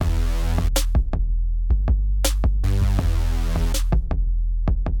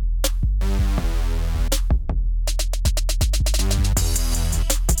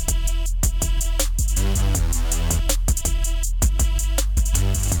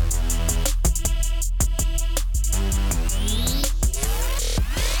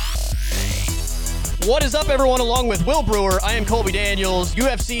What is up, everyone? Along with Will Brewer, I am Colby Daniels.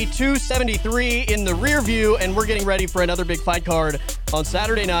 UFC 273 in the rear view, and we're getting ready for another big fight card on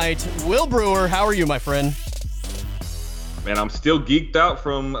Saturday night. Will Brewer, how are you, my friend? Man, I'm still geeked out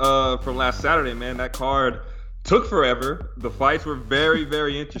from last Saturday, man. That card took forever. The fights were very,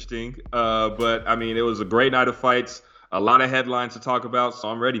 very interesting. But, I mean, it was a great night of fights. A lot of headlines to talk about, so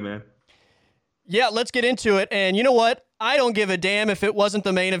I'm ready, man. Yeah, let's get into it. And you know what? I don't give a damn if it wasn't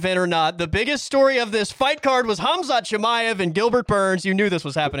the main event or not. The biggest story of this fight card was Khamzat Chimaev and Gilbert Burns. You knew this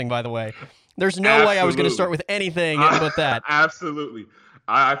was happening, by the way. There's no way I was going to start with anything but that. Absolutely.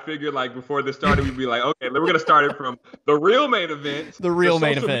 I figured, like, before this started, we'd be like, okay, we're going to start it from the real main event. The real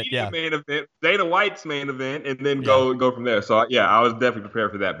main event, yeah. Main event, Dana White's main event, and then go from there. So, yeah, I was definitely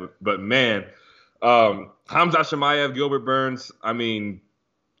prepared for that. But man, Khamzat Chimaev, Gilbert Burns, I mean,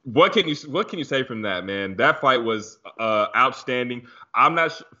 what can you say from that, man? That fight was outstanding.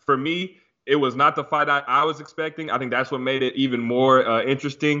 For me, it was not the fight I was expecting. I think that's what made it even more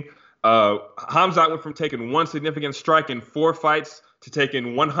interesting. Khamzat went from taking one significant strike in 4 fights to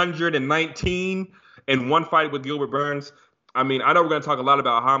taking 119 in one fight with Gilbert Burns. I mean, I know we're going to talk a lot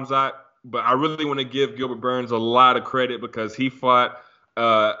about Khamzat, but I really want to give Gilbert Burns a lot of credit because he fought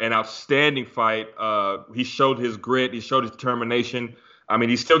an outstanding fight. He showed his grit. He showed his determination. I mean,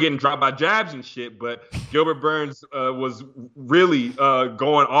 he's still getting dropped by jabs and shit, but Gilbert Burns was really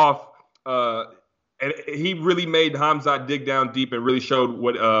going off. And he really made Khamzat dig down deep and really showed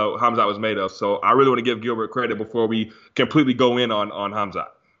what Khamzat was made of. So I really want to give Gilbert credit before we completely go in on Khamzat.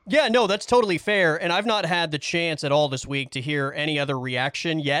 Yeah, no, that's totally fair. And I've not had the chance at all this week to hear any other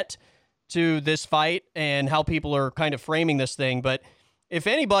reaction yet to this fight and how people are kind of framing this thing. But if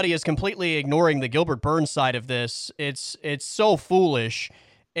anybody is completely ignoring the Gilbert Burns side of this, it's so foolish.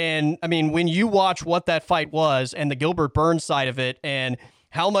 And, I mean, when you watch what that fight was and the Gilbert Burns side of it and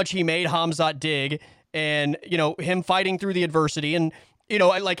how much he made Khamzat dig and, you know, him fighting through the adversity. And, you know,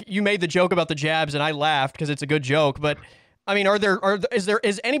 like you made the joke about the jabs and I laughed because it's a good joke. But, I mean,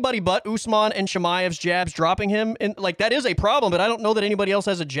 is anybody but Usman and Chimaev's jabs dropping him? And, like, that is a problem, but I don't know that anybody else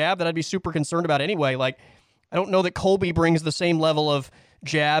has a jab that I'd be super concerned about anyway. Like, I don't know that Colby brings the same level of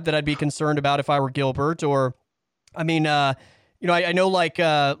jab that I'd be concerned about if I were Gilbert. Or, I mean, you know, I know like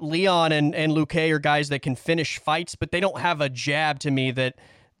Leon and Luque are guys that can finish fights, but they don't have a jab to me that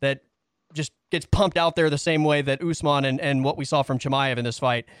just gets pumped out there the same way that Usman and what we saw from Chimaev in this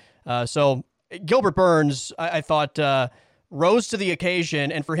fight. So Gilbert Burns, I thought, rose to the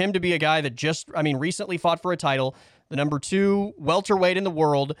occasion, and for him to be a guy that recently fought for a title, the number 2 welterweight in the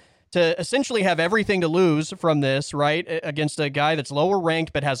world, to essentially have everything to lose from this, right, against a guy that's lower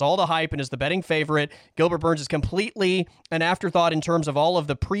ranked but has all the hype and is the betting favorite. Gilbert Burns is completely an afterthought in terms of all of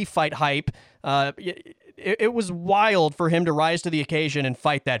the pre-fight hype. It was wild for him to rise to the occasion and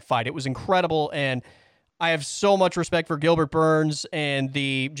fight that fight. It was incredible, and I have so much respect for Gilbert Burns and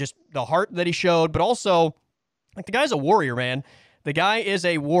the heart that he showed, but also, like, the guy's a warrior, man. The guy is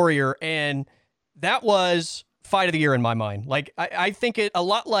a warrior, and that was fight of the year in my mind. Like, I think it a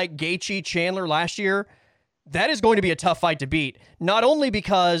lot like Gaethje Chandler last year. That is going to be a tough fight to beat. Not only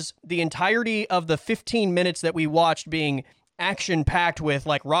because the entirety of the 15 minutes that we watched being action-packed with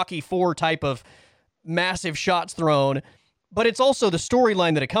like Rocky IV type of massive shots thrown, but it's also the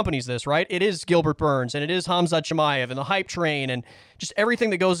storyline that accompanies this, right? It is Gilbert Burns and it is Khamzat Chimaev and the hype train and just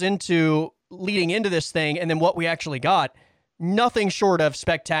everything that goes into leading into this thing, and then what we actually got. Nothing short of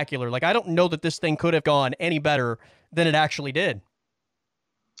spectacular. Like, I don't know that this thing could have gone any better than it actually did.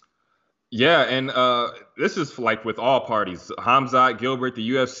 Yeah, and this is like with all parties. Khamzat, Gilbert, the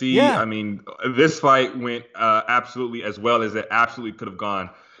UFC. Yeah. I mean, this fight went absolutely as well as it absolutely could have gone.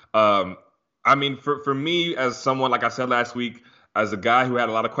 I mean, for me, as someone, like I said last week, as a guy who had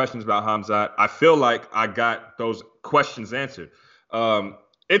a lot of questions about Khamzat, I feel like I got those questions answered.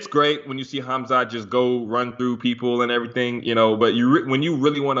 It's great when you see Khamzat just go run through people and everything, you know, but when you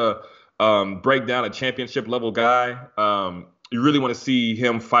really want to break down a championship level guy, you really want to see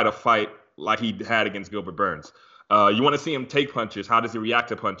him fight a fight like he had against Gilbert Burns. You want to see him take punches. How does he react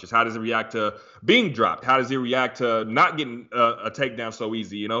to punches? How does he react to being dropped? How does he react to not getting a takedown so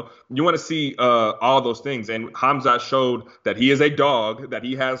easy? You know, you want to see all those things. And Khamzat showed that he is a dog, that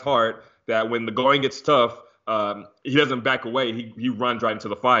he has heart, that when the going gets tough, he doesn't back away. He runs right into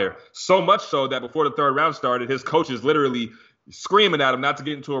the fire. So much so that before the third round started, his coach is literally screaming at him not to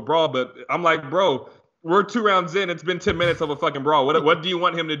get into a brawl. But I'm like, bro, we're 2 rounds in. It's been 10 minutes of a fucking brawl. What do you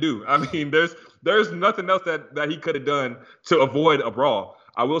want him to do? I mean, there's nothing else that he could have done to avoid a brawl.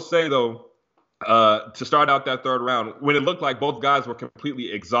 I will say, though, to start out that third round, when it looked like both guys were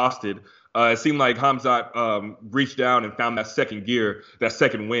completely exhausted, it seemed like Khamzat reached down and found that second gear, that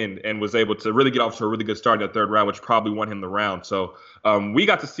second wind, and was able to really get off to a really good start in that third round, which probably won him the round. So we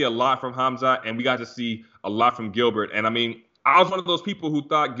got to see a lot from Khamzat, and we got to see a lot from Gilbert. And I mean, I was one of those people who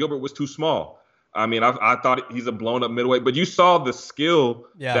thought Gilbert was too small. I mean, I thought he's a blown-up middleweight, but you saw the skill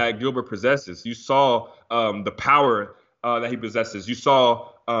that Gilbert possesses. You saw the power that he possesses. You saw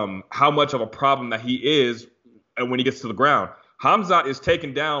how much of a problem that he is when he gets to the ground. Khamzat is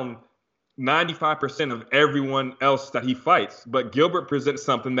taking down 95% of everyone else that he fights, but Gilbert presents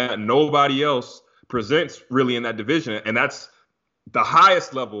something that nobody else presents really in that division, and that's the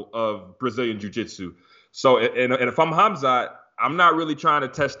highest level of Brazilian Jiu-Jitsu. So, and if I'm Khamzat, I'm not really trying to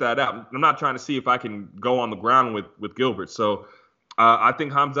test that out. I'm not trying to see if I can go on the ground with Gilbert. So I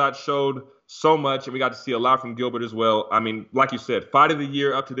think Khamzat showed so much, and we got to see a lot from Gilbert as well. I mean, like you said, fight of the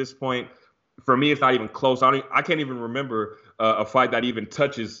year up to this point, for me, it's not even close. I can't even remember a fight that even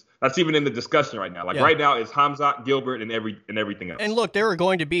touches. That's even in the discussion right now. Right now, it's Khamzat, Gilbert, and everything else. And look, there are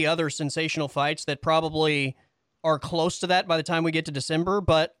going to be other sensational fights that probably are close to that by the time we get to December.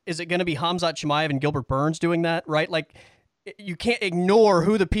 But is it going to be Khamzat Chimaev and Gilbert Burns doing that? Right? Like, you can't ignore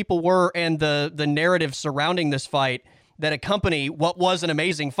who the people were and the narrative surrounding this fight that accompany what was an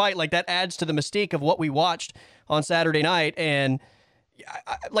amazing fight. Like, that adds to the mystique of what we watched on Saturday night. And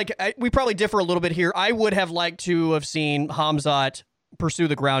we probably differ a little bit here. I would have liked to have seen Khamzat pursue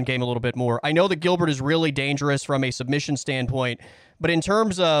the ground game a little bit more. I know that Gilbert is really dangerous from a submission standpoint, but in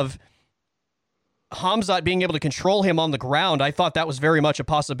terms of Khamzat being able to control him on the ground, I thought that was very much a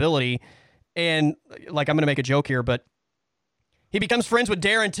possibility. And like, I'm going to make a joke here, but he becomes friends with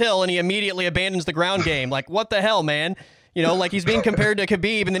Darren Till and he immediately abandons the ground game. Like, what the hell, man? You know, like, he's being compared to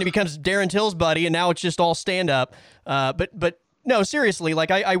Khabib, and then he becomes Darren Till's buddy, and now it's just all stand-up. But no, seriously,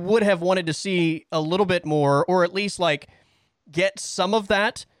 like, I would have wanted to see a little bit more, or at least, like, get some of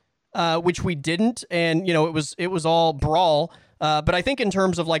that, which we didn't. And, you know, it was all brawl. But I think in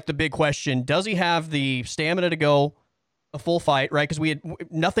terms of, like, the big question, does he have the stamina to go a full fight, right? Because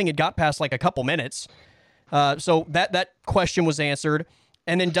nothing had got past, like, a couple minutes. So that question was answered.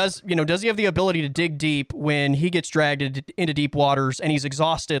 And then does he have the ability to dig deep when he gets dragged into deep waters and he's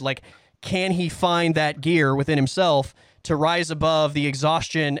exhausted? Like, can he find that gear within himself to rise above the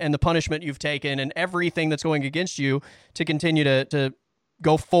exhaustion and the punishment you've taken and everything that's going against you to continue to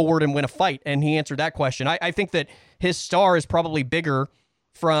go forward and win a fight? And he answered that question. I think that his star is probably bigger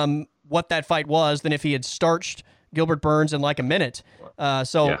from what that fight was than if he had starched Gilbert Burns in like a minute. Yeah,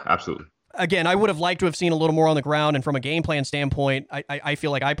 absolutely. Again, I would have liked to have seen a little more on the ground, and from a game plan standpoint, I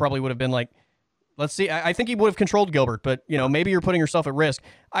feel like I probably would have been like, let's see. I think he would have controlled Gilbert, but maybe you're putting yourself at risk.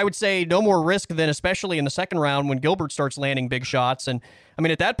 I would say no more risk than, especially in the second round when Gilbert starts landing big shots. And I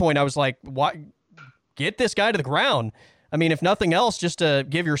mean, at that point, I was like, "What? Get this guy to the ground." I mean, if nothing else, just to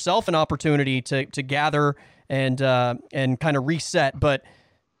give yourself an opportunity to gather and kind of reset. But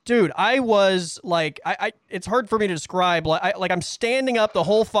dude, I was like, it's hard for me to describe. Like, I'm standing up the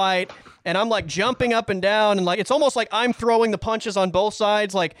whole fight, and I'm like jumping up and down, and like, it's almost like I'm throwing the punches on both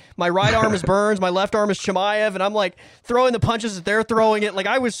sides. Like, my right arm is Burns, my left arm is Chimaev, and I'm like throwing the punches that they're throwing it. Like,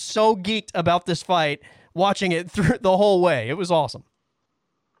 I was so geeked about this fight, watching it through the whole way. It was awesome.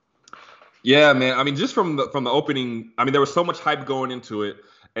 Yeah, man. I mean, just from the opening, I mean, there was so much hype going into it.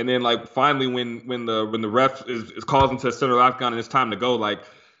 And then, like, finally when the ref is calls into the center of the octagon and it's time to go, like,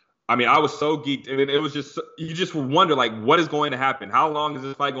 I mean, I was so geeked, and it was just, you just wonder, like, what is going to happen? How long is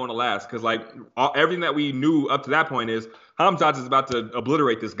this fight going to last? Because, like, everything that we knew up to that point is Khamzat is about to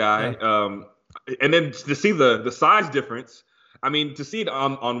obliterate this guy. Right. And then to see the size difference, I mean, to see it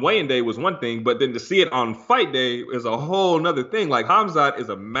on weigh-in day was one thing, but then to see it on fight day is a whole nother thing. Like, Khamzat is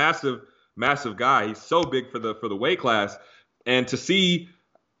a massive, massive guy. He's so big for the weight class. And to see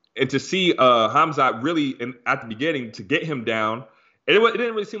Khamzat really, at the beginning, to get him down, it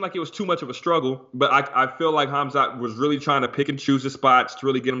didn't really seem like it was too much of a struggle, but I feel like Khamzat was really trying to pick and choose his spots to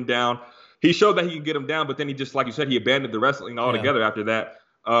really get him down. He showed that he could get him down, but then he just, like you said, he abandoned the wrestling altogether after that.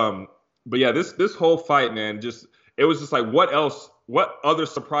 But yeah, this whole fight, man, it was just like, what other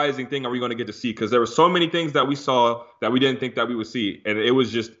surprising thing are we going to get to see? Because there were so many things that we saw that we didn't think that we would see, and it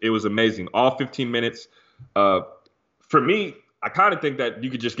was amazing. All 15 minutes. For me, I kind of think that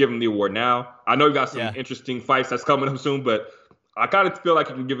you could just give him the award now. I know you got some interesting fights that's coming up soon, but I kind of feel like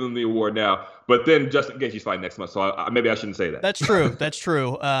you can give him the award now, but then Justin Gaethje's fighting next month, so maybe I shouldn't say that. That's true. That's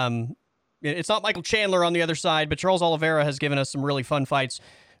true. It's not Michael Chandler on the other side, but Charles Oliveira has given us some really fun fights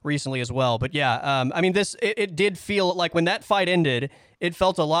recently as well. But yeah, I mean, it did feel like when that fight ended, it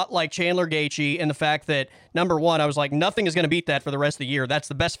felt a lot like Chandler Gaethje and the fact that, number one, I was like, nothing is going to beat that for the rest of the year. That's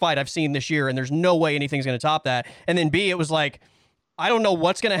the best fight I've seen this year, and there's no way anything's going to top that. And then B, it was like, I don't know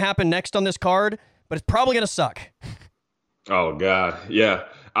what's going to happen next on this card, but it's probably going to suck. Oh, God. Yeah.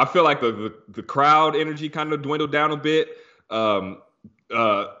 I feel like the crowd energy kind of dwindled down a bit.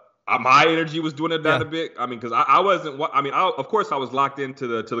 My energy was dwindled down a bit. I mean, because I wasn't. I mean, of course, I was locked into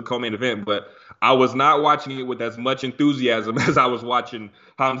the co-main event, but I was not watching it with as much enthusiasm as I was watching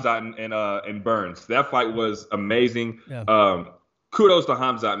Khamzat and Burns. That fight was amazing. Yeah. Kudos to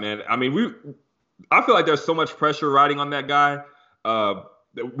Khamzat, man. I mean, I feel like there's so much pressure riding on that guy.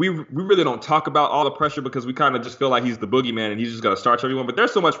 We really don't talk about all the pressure because we kind of just feel like he's the boogeyman and he's just going to starch everyone. But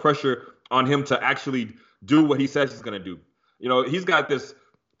there's so much pressure on him to actually do what he says he's going to do. You know, he's got this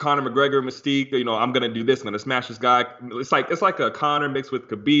Conor McGregor mystique. You know, I'm going to do this. I'm going to smash this guy. It's like a Conor mixed with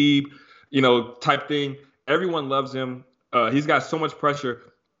Khabib, you know, type thing. Everyone loves him. He's got so much pressure.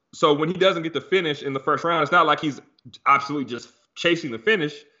 So when he doesn't get the finish in the first round, it's not like he's absolutely just chasing the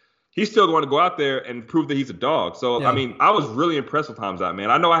finish. He's still going to go out there and prove that he's a dog. So, yeah. I mean, I was really impressed with Khamzat,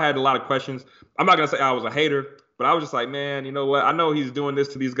 man. I know I had a lot of questions. I'm not going to say I was a hater, but I was just like, man, you know what? I know he's doing this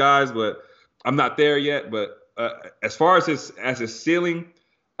to these guys, but I'm not there yet. But as far as his ceiling,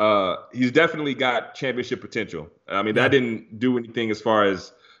 he's definitely got championship potential. I mean, that didn't do anything as far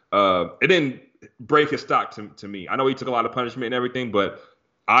as it didn't break his stock to me. I know he took a lot of punishment and everything, but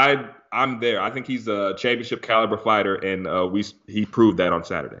I'm there. I think he's a championship caliber fighter, and he proved that on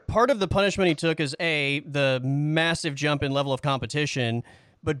Saturday. Part of the punishment he took is A, the massive jump in level of competition,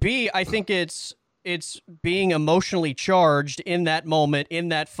 but B, I think it's being emotionally charged in that moment, in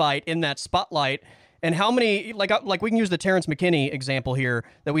that fight, in that spotlight. And how many, like we can use the Terrence McKinney example here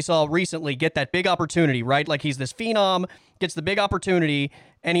that we saw recently get that big opportunity, right? Like he's this phenom, gets the big opportunity,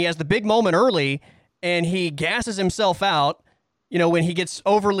 and he has the big moment early, and he gasses himself out, you know, when he gets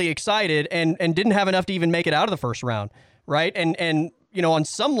overly excited and didn't have enough to even make it out of the first round, right? And you know, on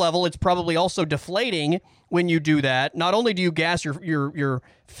some level, it's probably also deflating when you do that. Not only do you gas your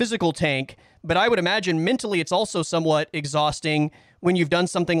physical tank, but I would imagine mentally it's also somewhat exhausting when you've done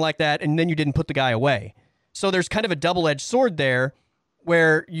something like that and then you didn't put the guy away. So there's kind of a double-edged sword there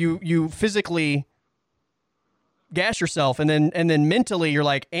where you physically gas yourself and then mentally you're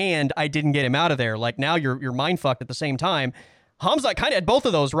like, and I didn't get him out of there. Like now you're mind fucked at the same time. Khamzat kind of had both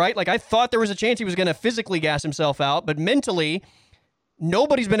of those, right? Like I thought there was a chance he was going to physically gas himself out, but mentally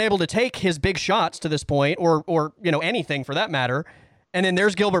nobody's been able to take his big shots to this point or you know, anything for that matter. And then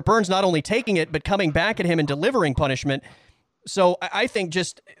there's Gilbert Burns not only taking it, but coming back at him and delivering punishment. So I think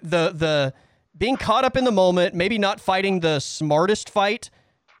just the being caught up in the moment, maybe not fighting the smartest fight,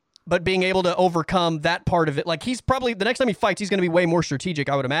 but being able to overcome that part of it. Like he's probably, the next time he fights, he's going to be way more strategic,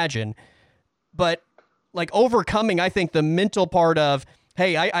 I would imagine. But like overcoming, I think, the mental part of,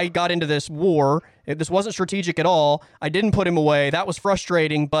 hey, I got into this war. This wasn't strategic at all. I didn't put him away. That was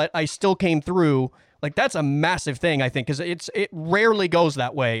frustrating, but I still came through. Like that's a massive thing, I think, because it rarely goes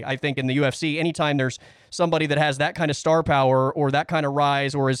that way, I think, in the UFC. Anytime there's somebody that has that kind of star power or that kind of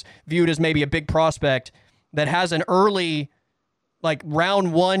rise or is viewed as maybe a big prospect that has an early, like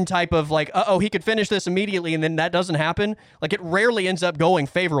round one type of like, he could finish this immediately, and then that doesn't happen. Like it rarely ends up going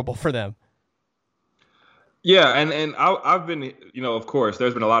favorable for them. Yeah, and I've been, you know, of course,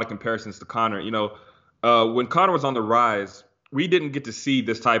 there's been a lot of comparisons to Conor. You know, when Conor was on the rise, we didn't get to see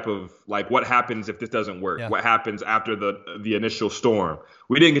this type of like what happens if this doesn't work. Yeah. What happens after the initial storm?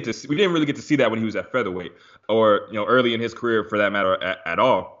 We didn't really get to see that when he was at featherweight or, you know, early in his career for that matter at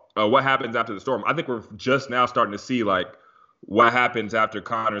all. What happens after the storm? I think we're just now starting to see like what happens after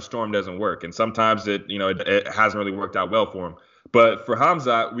Conor's storm doesn't work, and sometimes it hasn't really worked out well for him. But for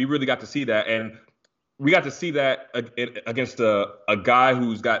Khamzat, we really got to see that, and we got to see that against a guy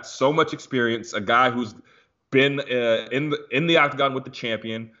who's got so much experience, a guy who's been in the octagon with the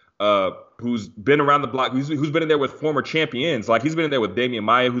champion, who's been around the block, who's been in there with former champions. Like he's been in there with Damian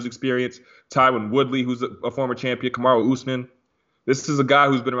Maia, who's experienced, Tyron Woodley, who's a former champion, Kamaru Usman. This is a guy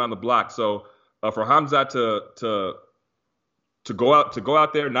who's been around the block. So for Khamzat to go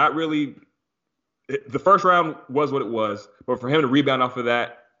out there, not really, the first round was what it was, but for him to rebound off of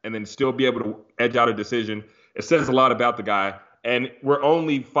that and then still be able to edge out a decision, it says a lot about the guy. And we're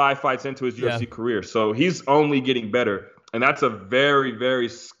only 5 fights into his UFC career, so he's only getting better. And that's a very, very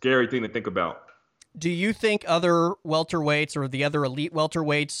scary thing to think about. Do you think other welterweights or the other elite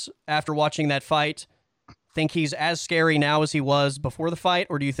welterweights, after watching that fight, think he's as scary now as he was before the fight?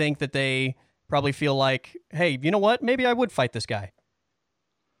 Or do you think that they probably feel like, hey, you know what? Maybe I would fight this guy.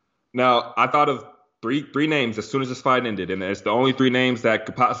 Now, I thought of three names as soon as this fight ended, and it's the only 3 names that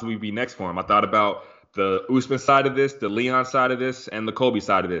could possibly be next for him. I thought about the Usman side of this, the Leon side of this, and the Colby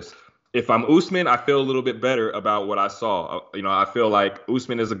side of this. If I'm Usman, I feel a little bit better about what I saw. I feel like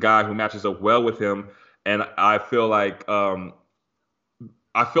Usman is a guy who matches up well with him, and I feel like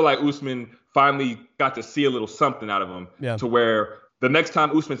Usman finally got to see a little something out of him, to where the next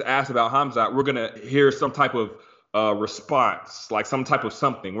time Usman's asked about Khamzat, we're gonna hear some type of response, like some type of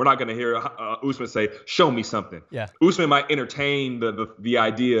something. We're not gonna hear Usman say, "Show me something." Yeah. Usman might entertain the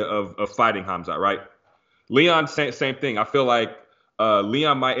idea of fighting Khamzat, right? Leon, same thing. I feel like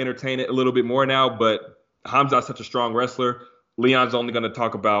Leon might entertain it a little bit more now, but Khamzat's such a strong wrestler. Leon's only gonna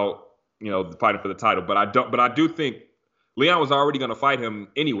talk about fighting for the title, but I do think Leon was already gonna fight him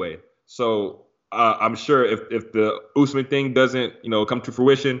anyway. So I'm sure if the Usman thing doesn't, come to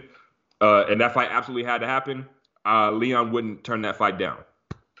fruition, and that fight absolutely had to happen, Leon wouldn't turn that fight down.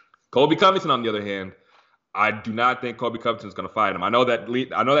 Colby Covington, on the other hand, I do not think Colby Covington's going to fight him. I know that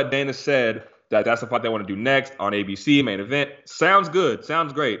Dana said that that's the fight they want to do next on ABC main event. Sounds good,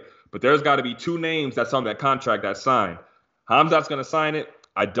 sounds great, but there's got to be two names that's on that contract that's signed. Khamzat's going to sign it.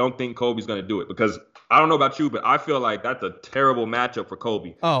 I don't think Colby's going to do it, because I don't know about you, but I feel like that's a terrible matchup for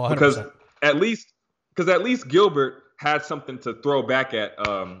Colby. Oh, 100%. Because at least Gilbert had something to throw back at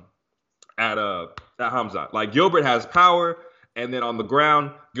Khamzat. Like, Gilbert has power, and then on the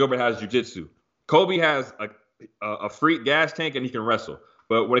ground, Gilbert has jiu-jitsu. Colby has a freak gas tank, and he can wrestle.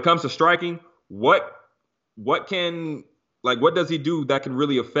 But when it comes to striking, what does he do that can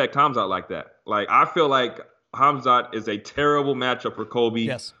really affect Khamzat like that? Like, I feel like Khamzat is a terrible matchup for Colby.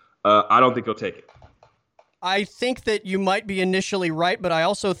 Yes. I don't think he'll take it. I think that you might be initially right, but I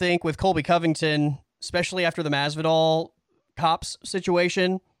also think with Colby Covington, especially after the Masvidal Cops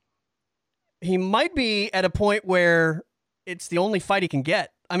situation, he might be at a point where it's the only fight he can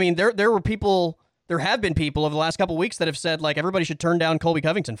get. I mean, there have been people over the last couple of weeks that have said, like, everybody should turn down Colby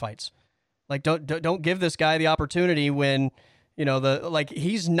Covington fights. Like, don't give this guy the opportunity when,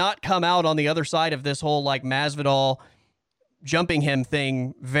 he's not come out on the other side of this whole, like, Masvidal jumping him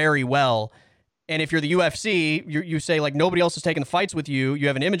thing very well. And if you're the UFC, you say, like, nobody else is taking the fights with you. You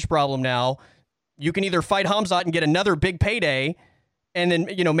have an image problem now. You can either fight Khamzat and get another big payday, and then,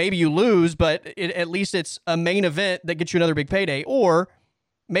 maybe you lose, but at least it's a main event that gets you another big payday. Or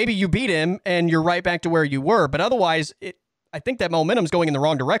maybe you beat him and you're right back to where you were. But otherwise, I think that momentum's going in the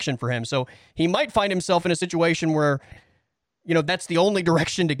wrong direction for him. So he might find himself in a situation where, that's the only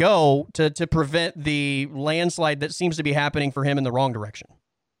direction to go to prevent the landslide that seems to be happening for him in the wrong direction.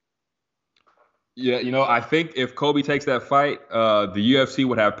 Yeah, I think if Colby takes that fight, the UFC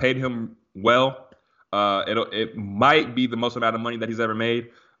would have paid him well. It might be the most amount of money that he's ever made.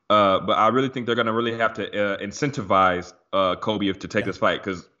 But I really think they're going to really have to incentivize Colby to take this fight.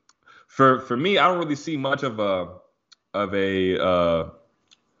 Because for me, I don't really see much of a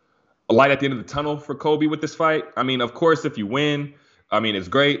light at the end of the tunnel for Colby with this fight. I mean, of course, if you win, it's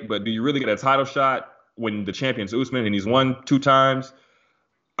great. But do you really get a title shot when the champion's Usman and he's won 2 times?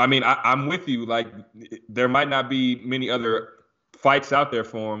 I'm with you. Like, there might not be many other fights out there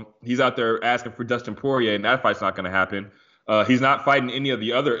for him. He's out there asking for Dustin Poirier, and that fight's not going to happen. He's not fighting any of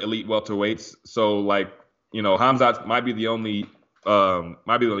the other elite welterweights. So, Khamzat might be the only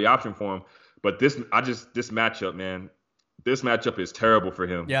option for him. But this matchup, man, this matchup is terrible for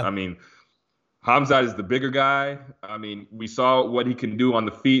him. Yeah. Khamzat is the bigger guy. We saw what he can do on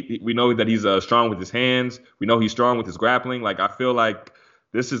the feet. We know that he's strong with his hands. We know he's strong with his grappling. Like, I feel like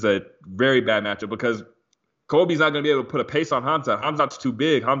this is a very bad matchup because Colby's not going to be able to put a pace on Khamzat. Khamzat's too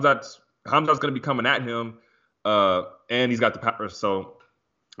big. Khamzat's going to be coming at him, and he's got the power. So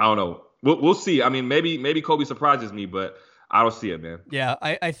I don't know. We'll see. Maybe Colby surprises me, but I don't see it, man. Yeah,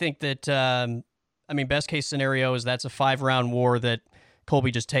 I think that. Best case scenario is that's a 5-round war that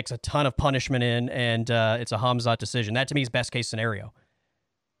Colby just takes a ton of punishment in, and it's a Khamzat decision. That to me is best case scenario.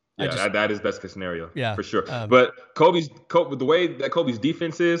 Yeah, that is best case scenario. Yeah, for sure. But the way that Colby's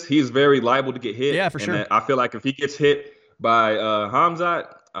defense is, he's very liable to get hit. Yeah, for sure. And I feel like if he gets hit by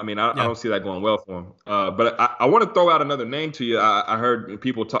Khamzat, I don't see that going well for him. But I want to throw out another name to you. I heard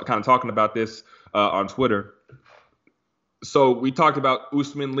people kind of talking about this on Twitter. So we talked about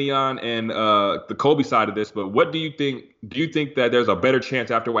Usman, Leon, and the Colby side of this. But what do you think? Do you think that there's a better chance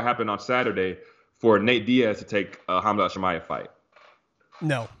after what happened on Saturday for Nate Diaz to take a Khamzat Chimaev fight?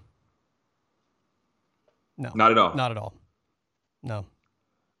 No. Not at all. Not at all. No.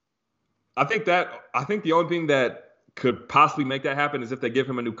 I think the only thing that could possibly make that happen is if they give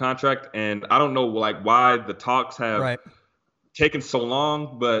him a new contract. And I don't know why the talks have taken so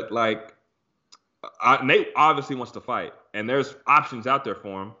long, but Nate obviously wants to fight, and there's options out there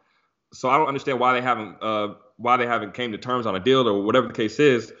for him. So I don't understand why they haven't came to terms on a deal or whatever the case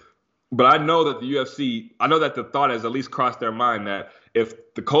is. But I know that the UFC, I know that the thought has at least crossed their mind that if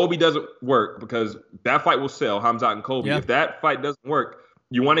the Colby doesn't work, because that fight will sell, Khamzat and Colby, Yeah. if that fight doesn't work,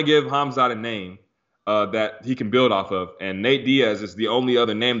 you want to give Khamzat a name that he can build off of. And Nate Diaz is the only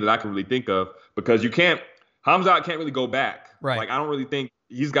other name that I can really think of, because Khamzat can't really go back. Right. Like, I don't really think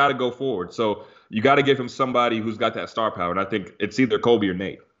he's got to go forward. So you got to give him somebody who's got that star power. And I think it's either Colby or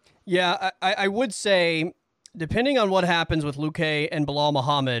Nate. Yeah, I would say, depending on what happens with Luque and Bilal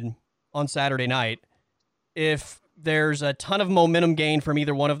Muhammad on Saturday night, if there's a ton of momentum gain from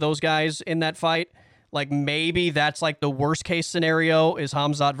either one of those guys in that fight, like maybe that's like the worst case scenario is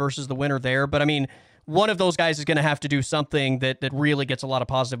Khamzat versus the winner there. But I mean, one of those guys is going to have to do something that really gets a lot of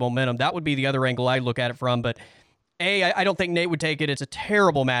positive momentum. That would be the other angle I look at it from. But A, I don't think Nate would take it. It's a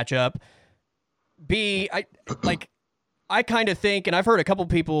terrible matchup. B, I kind of think, and I've heard a couple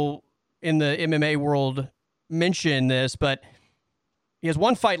people in the MMA world mention this, but he has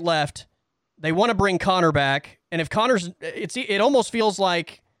one fight left. They want to bring Conor back, and if Conor's, it almost feels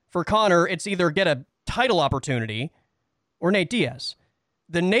like for Conor, it's either get a title opportunity or Nate Diaz.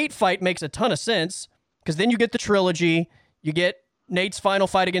 The Nate fight makes a ton of sense because then you get the trilogy, you get Nate's final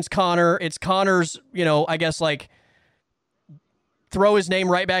fight against Conor. It's Conor's, I guess like throw his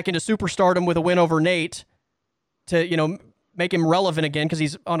name right back into superstardom with a win over Nate to, make him relevant again because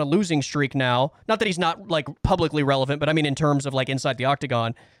he's on a losing streak now. Not that he's not like publicly relevant, but I mean in terms of like inside the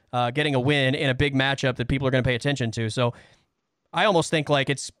octagon, getting a win in a big matchup that people are going to pay attention to. So I almost think like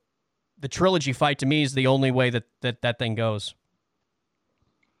it's the trilogy fight to me is the only way that thing goes.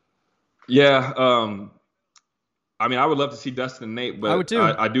 Yeah. I mean, I would love to see Dustin and Nate, but I would too.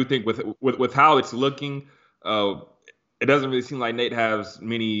 I do think with how it's looking, it doesn't really seem like Nate has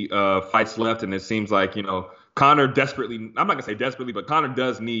many fights left, and it seems like Conor desperately. I'm not gonna say desperately, but Conor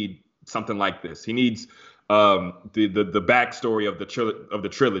does need something like this. He needs the backstory of the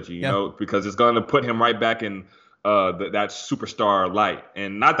trilogy, you know, because it's going to put him right back in that superstar light.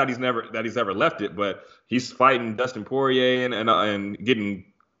 And not that he's ever left it, but he's fighting Dustin Poirier and getting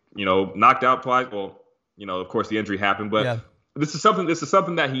knocked out twice. Well, of course the injury happened, but this is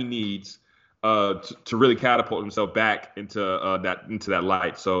something that he needs to really catapult himself back into that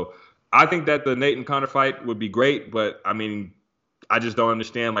light. So I think that the Nate and Conor fight would be great, but I mean, I just don't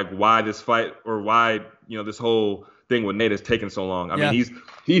understand like why this fight or why this whole thing with Nate has taken so long. I mean,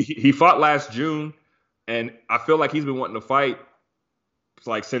 he fought last June, and I feel like he's been wanting to fight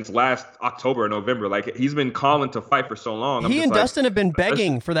like since last October or November. Like he's been calling to fight for so long. He and Dustin have been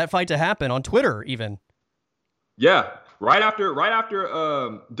begging for that fight to happen on Twitter, even. Yeah, right after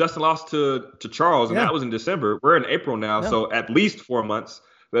Dustin lost to Charles, and that was in December. We're in April now, so at least 4 months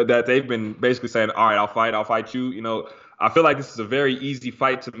that they've been basically saying, all right, I'll fight you. I feel like this is a very easy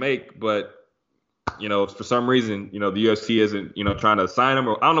fight to make, but for some reason, the UFC isn't, trying to sign him,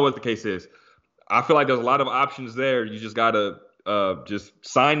 or I don't know what the case is. I feel like there's a lot of options there. You just gotta just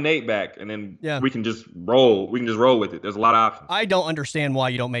sign Nate back, and then we can just roll. We can just roll with it. There's a lot of options. I don't understand why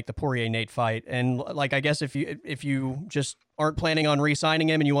you don't make the Poirier-Nate fight, and like I guess if you just aren't planning on re-signing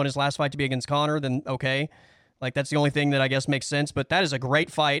him and you want his last fight to be against Conor, then okay. Like, that's the only thing that I guess makes sense. But that is a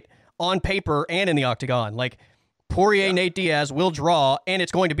great fight on paper and in the octagon. Like, Poirier, Nate Diaz will draw, and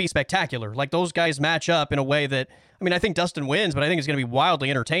it's going to be spectacular. Like, those guys match up in a way that, I mean, I think Dustin wins, but I think it's going to be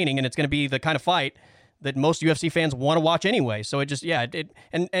wildly entertaining, and it's going to be the kind of fight that most UFC fans want to watch anyway. So it just,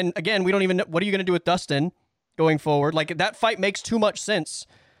 and again, we don't even know, what are you going to do with Dustin going forward? Like, that fight makes too much sense.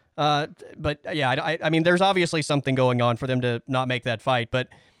 But yeah, I mean, there's obviously something going on for them to not make that fight. But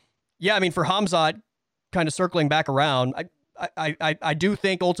yeah, I mean, for Khamzat, kind of circling back around, I do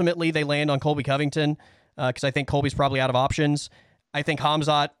think ultimately they land on Colby Covington because I think Colby's probably out of options. I think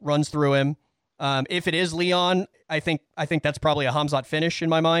Khamzat runs through him. If it is Leon, I think that's probably a Khamzat finish in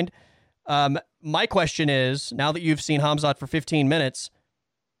my mind. My question is, now that you've seen Khamzat for 15 minutes,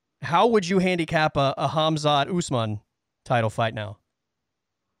 how would you handicap a Khamzat Usman title fight now?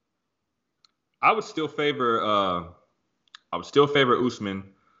 I would still favor Usman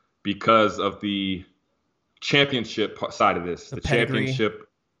because of the championship side of this. The championship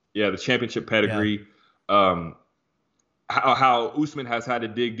pedigree. Yeah. How Usman has had to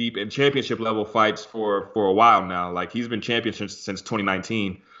dig deep in championship level fights for a while now. Like, he's been champion since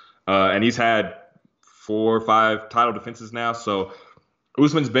 2019, and he's had 4 or 5 title defenses now. So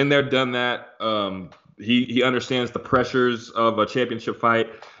Usman's been there, done that. He understands the pressures of a championship fight,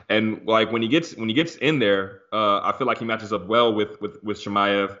 and like when he gets in there, I feel like he matches up well with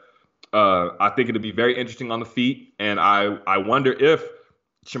Chimaev. I think it'd be very interesting on the feet, and I wonder if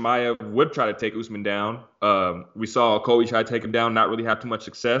Chimaev would try to take Usman down. We saw Colby try to take him down, not really have too much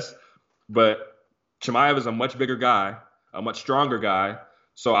success. But Chimaev is a much bigger guy, a much stronger guy.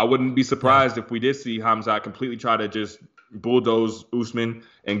 So I wouldn't be surprised if we did see Khamzat completely try to just bulldoze Usman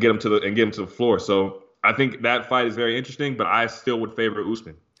and get him to the floor. So I think that fight is very interesting, but I still would favor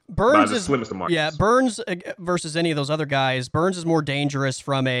Usman by the slimmest of margins. Yeah, Burns versus any of those other guys. Burns is more dangerous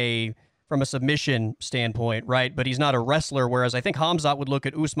from a submission standpoint, right? But he's not a wrestler, whereas I think Khamzat would look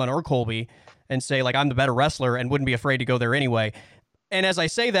at Usman or Colby and say, like, I'm the better wrestler, and wouldn't be afraid to go there anyway. And as I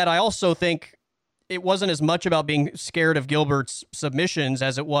say that, I also think it wasn't as much about being scared of Gilbert's submissions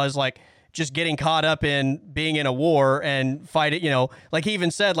as it was like just getting caught up in being in a war and fight it, like he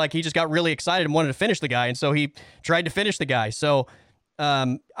even said, like he just got really excited and wanted to finish the guy. And so he tried to finish the guy. So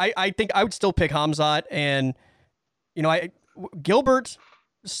I think I would still pick Khamzat, and, Gilbert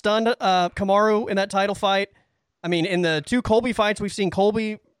stunned Kamaru in that title fight. I mean, in the two Colby fights, we've seen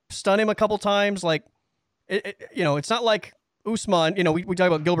Colby stun him a couple times. Like, it's not like Usman, we talk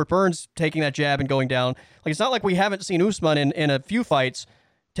about Gilbert Burns taking that jab and going down. Like, it's not like we haven't seen Usman in a few fights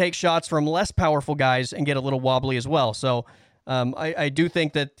take shots from less powerful guys and get a little wobbly as well. So I do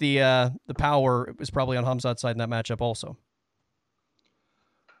think that the power is probably on Khamzat's side in that matchup also.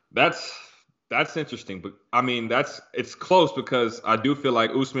 That's interesting, but I mean it's close because I do feel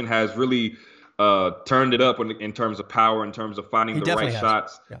like Usman has really turned it up in terms of power, in terms of finding the right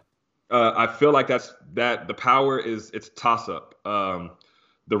shots. Yeah. I feel like the power it's toss up.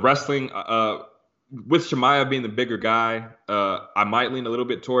 The wrestling with Chimaev being the bigger guy, I might lean a little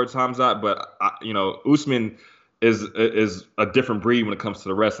bit towards Khamzat, but Usman is a different breed when it comes to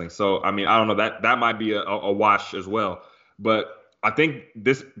the wrestling. So I mean, I don't know, that might be a wash as well, but I think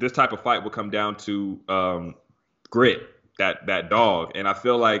this type of fight will come down to grit, that dog, and I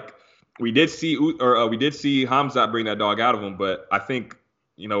feel like we did see Khamzat bring that dog out of him, but I think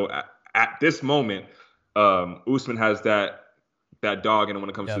at this moment, Usman has that dog in him when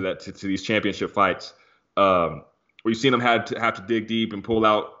it comes to these championship fights. We've seen him have to dig deep and pull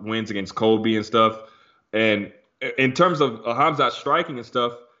out wins against Colby and stuff. And in terms of Khamzat striking and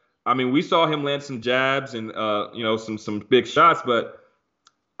stuff, I mean, we saw him land some jabs and some big shots, but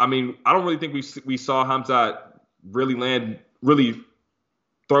I mean, I don't really think we saw Khamzat really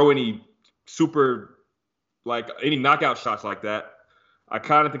throw any super, like, any knockout shots like that. I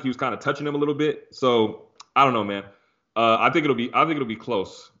kind of think he was kind of touching him a little bit. So I don't know, man. I think it'll be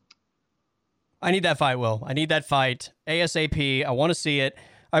close. I need that fight, Will. I need that fight ASAP. I want to see it.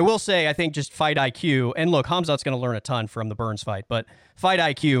 I will say, I think just fight IQ, and look, Khamzat's going to learn a ton from the Burns fight, but fight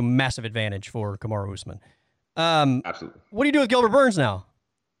IQ, massive advantage for Kamaru Usman. Absolutely. What do you do with Gilbert Burns now?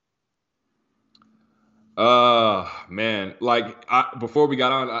 Man, like before we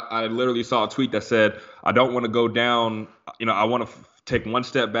got on, I literally saw a tweet that said, I don't want to go down, I want to take one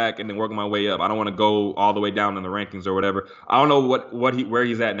step back and then work my way up. I don't want to go all the way down in the rankings or whatever. I don't know where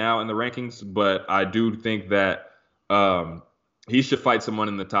he's at now in the rankings, but I do think that he should fight someone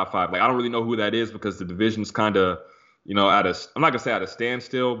in the top 5. Like, I don't really know who that is because the division's kind of, I'm not gonna say at a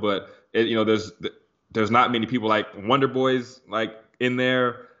standstill, but there's not many people like Wonder Boys like in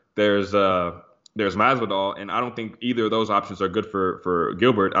there. There's Masvidal, and I don't think either of those options are good for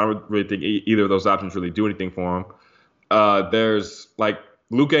Gilbert. I don't really think either of those options really do anything for him. There's like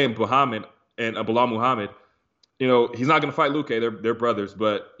Luque and Bilal Muhammad. He's not going to fight Luque. They're brothers.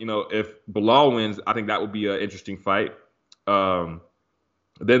 But, if Bilal wins, I think that would be an interesting fight. Then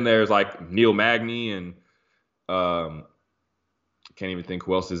there's like Neil Magny and can't even think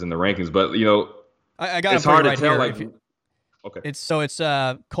who else is in the rankings. But, I got it's hard right to tell. Here. Okay. It's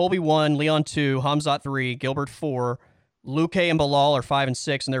Colby 1, Leon 2, Khamzat 3, Gilbert 4. Luque and Bilal are 5 and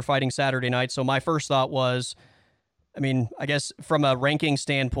 6, and they're fighting Saturday night. So my first thought was, I mean, I guess from a ranking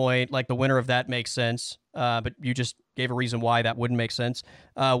standpoint, like the winner of that makes sense. But you just gave a reason why that wouldn't make sense.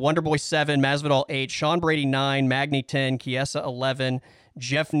 Wonderboy 7, Masvidal 8, Sean Brady 9, Magny 10, Chiesa 11,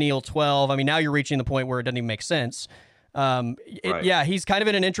 Jeff Neal 12. I mean, now you're reaching the point where it doesn't even make sense. Right. Yeah, he's kind of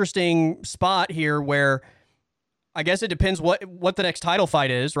in an interesting spot here where I guess it depends what the next title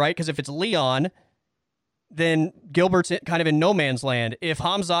fight is, right? Because if it's Leon, then Gilbert's kind of in no man's land. If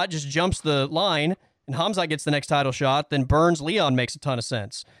Khamzat just jumps the line and Khamzat gets the next title shot, then Burns-Leon makes a ton of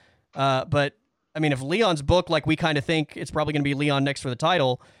sense. But, I mean, if Leon's booked like we kind of think it's probably going to be Leon next for the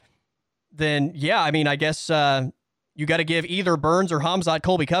title, then, yeah, I mean, I guess you got to give either Burns or Khamzat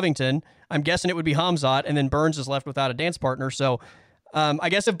Colby Covington. I'm guessing it would be Khamzat, and then Burns is left without a dance partner. So I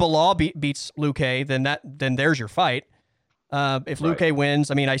guess if Bilal beats Luque, then there's your fight. If Luque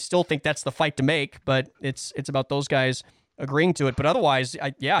wins, I mean, I still think that's the fight to make, but it's about those guys agreeing to it. But otherwise,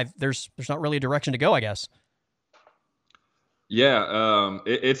 there's not really a direction to go, I guess. Yeah,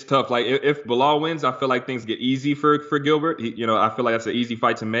 it's tough. Like if Bilal wins, I feel like things get easy for Gilbert. I feel like that's an easy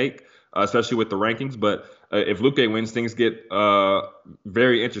fight to make, especially with the rankings. But if Luque wins, things get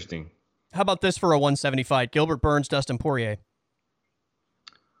very interesting. How about this for a 170 fight? Gilbert Burns, Dustin Poirier.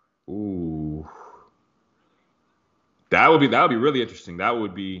 Ooh, that would be really interesting. That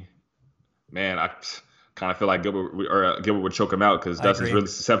would be, man. I kind of feel like Gilbert would choke him out because Dustin's really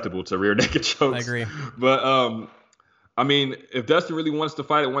susceptible to rear naked chokes. I agree. But I mean, if Dustin really wants to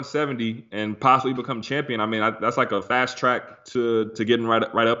fight at 170 and possibly become champion, I mean, that's like a fast track to getting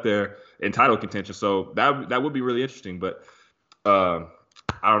right up there in title contention. So that would be really interesting. But I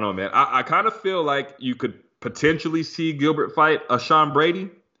don't know, man. I kind of feel like you could potentially see Gilbert fight a Sean Brady,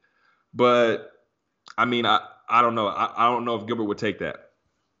 but I mean, I don't know. I don't know if Gilbert would take that.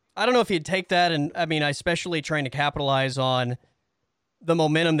 I don't know if he'd take that, and I mean, especially trying to capitalize on the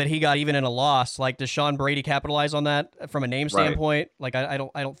momentum that he got even in a loss. Like, does Sean Brady capitalize on that from a name standpoint? Like, I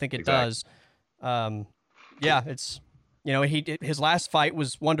don't think it does. Yeah, it's, you know, his last fight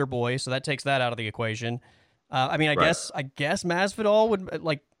was Wonder Boy, so that takes that out of the equation. I mean, I guess Masvidal would,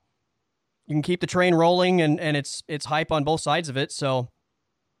 like, you can keep the train rolling, and it's hype on both sides of it. So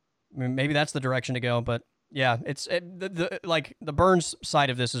I mean, maybe that's the direction to go. But yeah, the Burns side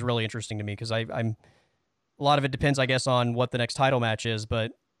of this is really interesting to me because I'm a lot of it depends, I guess, on what the next title match is.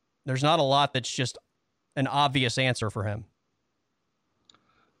 But there's not a lot that's just an obvious answer for him.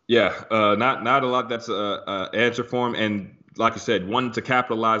 Yeah, not a lot that's a answer for him. And like you said, wanting to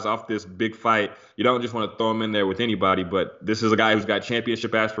capitalize off this big fight, you don't just want to throw him in there with anybody, but this is a guy who's got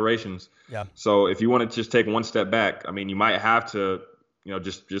championship aspirations. Yeah. So if you want to just take one step back, I mean, you might have to, you know,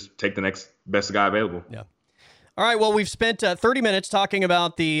 just take the next best guy available. Yeah. All right, well, we've spent 30 minutes talking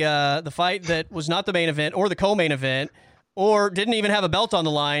about the fight that was not the main event or the co-main event or didn't even have a belt on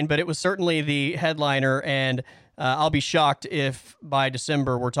the line, but it was certainly the headliner, and I'll be shocked if by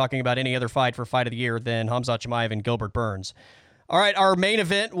December we're talking about any other fight for Fight of the Year than Khamzat Chimaev and Gilbert Burns. All right, our main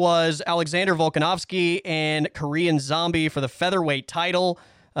event was Alexander Volkanovski and Korean Zombie for the featherweight title.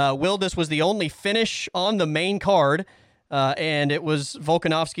 Will, this was the only finish on the main card, and it was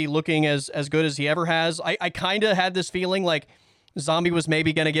Volkanovski looking as good as he ever has. I kind of had this feeling like Zombie was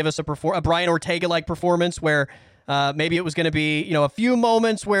maybe going to give us a Brian Ortega-like performance where maybe it was going to be, you know, a few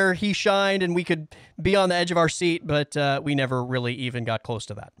moments where he shined and we could be on the edge of our seat, but we never really even got close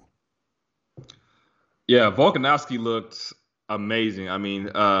to that. Yeah, Volkanovski looked amazing. I mean,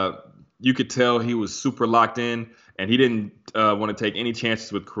 you could tell he was super locked in, and he didn't want to take any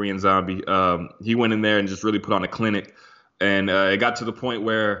chances with Korean Zombie. He went in there and just really put on a clinic, and it got to the point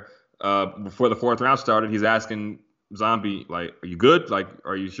where before the fourth round started, he's asking Zombie, like, are you good? Like,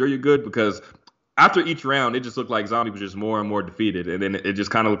 are you sure you're good? Because after each round, it just looked like Zombie was just more and more defeated. And then it just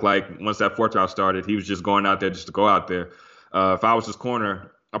kind of looked like once that fourth round started, he was just going out there just to go out there. If I was his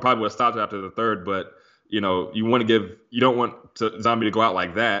corner, I probably would have stopped after the third. But, you know, you don't want Zombie to go out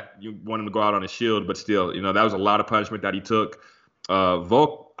like that. You want him to go out on his shield. But still, you know, that was a lot of punishment that he took.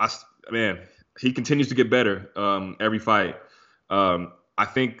 Volk, man, he continues to get better every fight. I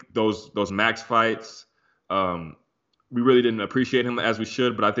think those max fights, we really didn't appreciate him as we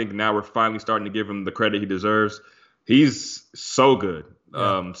should, but I think now we're finally starting to give him the credit he deserves. He's so good,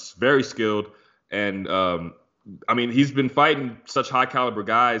 very skilled, and I mean, he's been fighting such high caliber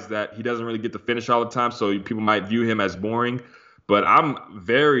guys that he doesn't really get to finish all the time, so people might view him as boring. But I'm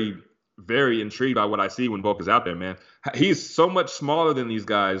very, very intrigued by what I see when Volk is out there, man. He's so much smaller than these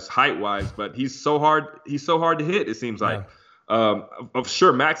guys height-wise, but he's so hard to hit, it seems like.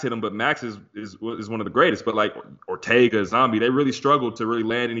 Sure, Max hit him, but Max is one of the greatest. But like Ortega, Zombie, they really struggled to really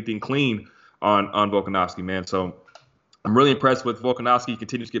land anything clean on Volkanovski, man. So I'm really impressed with Volkanovski. He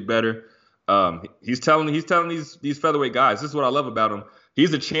continues to get better. He's telling these featherweight guys, this is what I love about him.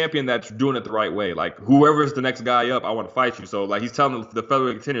 He's a champion that's doing it the right way. Like, whoever's the next guy up, I want to fight you. So like, he's telling the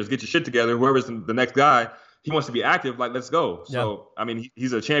featherweight contenders, get your shit together. Whoever's the next guy, he wants to be active. Like, let's go. So I mean,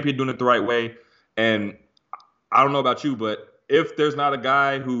 he's a champion doing it the right way. And I don't know about you, but if there's not a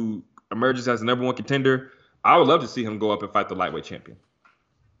guy who emerges as the number one contender, I would love to see him go up and fight the lightweight champion.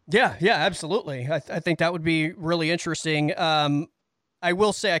 Yeah, absolutely. I think that would be really interesting. I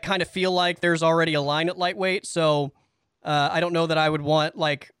will say I kind of feel like there's already a line at lightweight, so I don't know that I would want,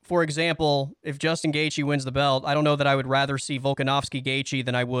 like, for example, if Justin Gaethje wins the belt, I don't know that I would rather see Volkanovski Gaethje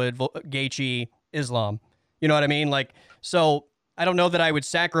than I would Gaethje Islam. You know what I mean? Like, so I don't know that I would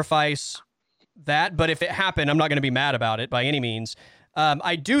sacrifice that, but if it happened, I'm not going to be mad about it by any means.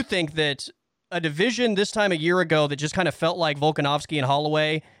 I do think that a division this time a year ago that just kind of felt like Volkanovski and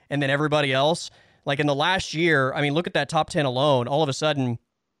Holloway and then everybody else, like in the last year, I mean, look at that top 10 alone. All of a sudden,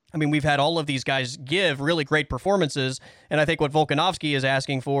 I mean, we've had all of these guys give really great performances, and I think what Volkanovski is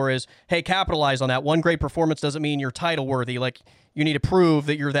asking for is, hey, capitalize on that. One great performance doesn't mean you're title worthy. Like, you need to prove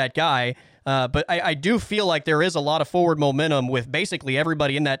that you're that guy. But I do feel like there is a lot of forward momentum with basically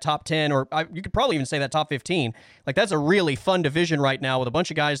everybody in that top 10, or you could probably even say that top 15. Like, that's a really fun division right now with a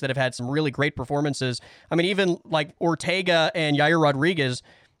bunch of guys that have had some really great performances. I mean, even like Ortega and Yair Rodriguez,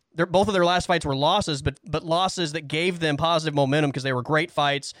 both of their last fights were losses, but losses that gave them positive momentum because they were great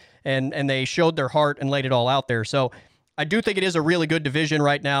fights and they showed their heart and laid it all out there. So I do think it is a really good division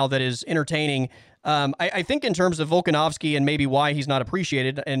right now that is entertaining. I think in terms of Volkanovski and maybe why he's not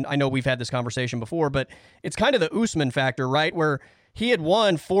appreciated, and I know we've had this conversation before, but it's kind of the Usman factor, right? Where he had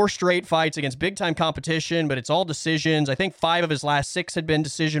won 4 straight fights against big-time competition, but it's all decisions. I think 5 of his last 6 had been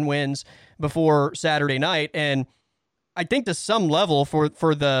decision wins before Saturday night, and I think to some level for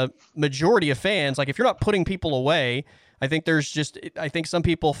the majority of fans, like if you're not putting people away, I think some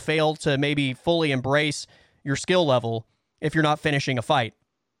people fail to maybe fully embrace your skill level if you're not finishing a fight.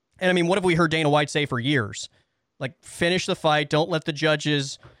 And I mean, what have we heard Dana White say for years? Like, finish the fight. Don't let the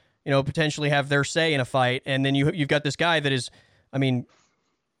judges, potentially have their say in a fight. And then you've got this guy that is, I mean,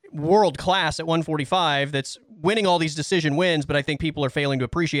 world class at 145 that's winning all these decision wins, but I think people are failing to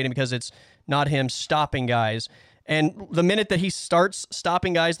appreciate him because it's not him stopping guys. And the minute that he starts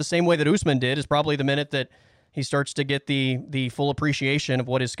stopping guys the same way that Usman did is probably the minute that he starts to get the full appreciation of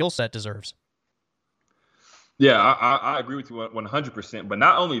what his skill set deserves. Yeah, I agree with you 100%. But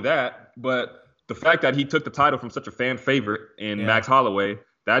not only that, but the fact that he took the title from such a fan favorite in Max Holloway,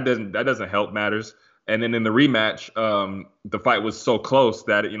 that doesn't help matters. And then in the rematch, the fight was so close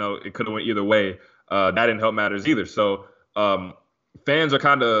that it could have went either way. That didn't help matters either. So fans were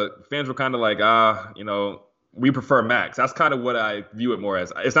kind of like, we prefer Max. That's kind of what I view it more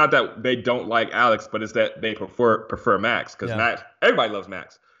as. It's not that they don't like Alex, but it's that they prefer Max because Max, everybody loves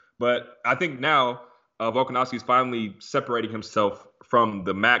Max. But I think now Volkanovski is finally separating himself from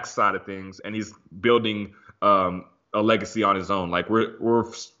the Max side of things, and he's building a legacy on his own. Like we're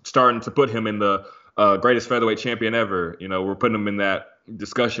starting to put him in the greatest featherweight champion ever. We're putting him in that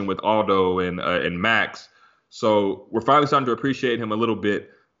discussion with Aldo and Max. So we're finally starting to appreciate him a little bit.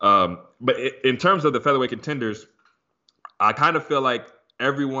 But in terms of the featherweight contenders, I kind of feel like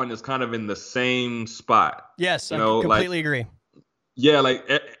everyone is kind of in the same spot. Yes, I completely agree. Yeah, like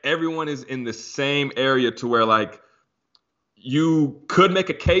everyone is in the same area to where like you could make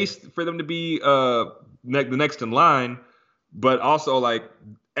a case for them to be the next in line, but also like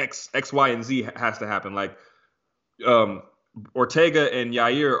X, Y, and Z has to happen. Like Ortega and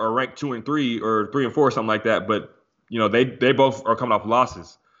Yair are ranked 2 and 3 or 3 and 4 or something like that, but they both are coming off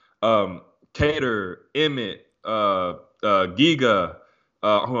losses. Cater, Emmett, Giga, who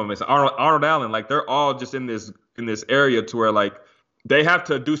am I missing? Arnold Allen, like they're all just in this area to where like they have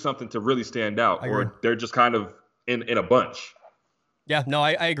to do something to really stand out, or they're just kind of in a bunch. Yeah, no,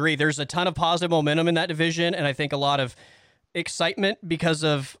 I agree. There's a ton of positive momentum in that division, and I think a lot of excitement because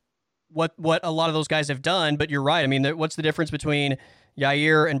of what a lot of those guys have done. But you're right. I mean, what's the difference between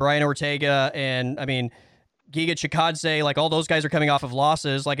Yair and Brian Ortega and, I mean, Giga Chikadze, like all those guys are coming off of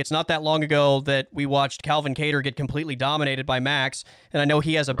losses. Like it's not that long ago that we watched Calvin Kattar get completely dominated by Max. And I know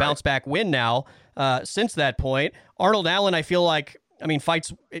he has a bounce back win now since that point. Arnold Allen, I feel like, I mean,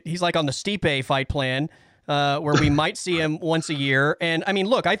 he's like on the Stipe fight plan where we might see him once a year. And I mean,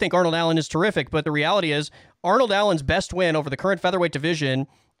 look, I think Arnold Allen is terrific, but the reality is Arnold Allen's best win over the current featherweight division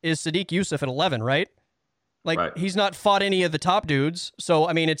is Sadiq Youssef at 11, right? Like he's not fought any of the top dudes. So,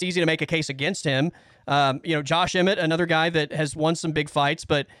 I mean, it's easy to make a case against him. Josh Emmett, another guy that has won some big fights,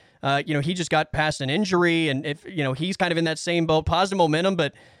 but, he just got past an injury and he's kind of in that same boat, positive momentum,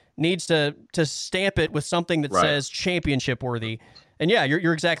 but needs to stamp it with something that says championship worthy. And yeah,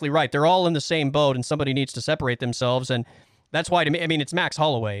 you're exactly right. They're all in the same boat and somebody needs to separate themselves. And that's why, to me, I mean, it's Max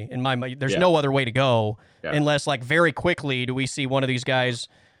Holloway in my mind. There's no other way to go unless like very quickly do we see one of these guys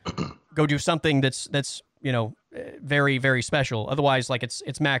go do something that's very, very special. Otherwise, like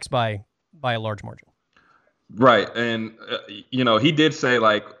it's Max by a large margin. Right. And, he did say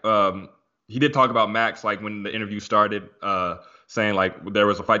like, he did talk about Max, like when the interview started, saying like there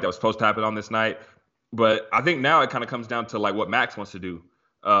was a fight that was supposed to happen on this night. But I think now it kind of comes down to like what Max wants to do.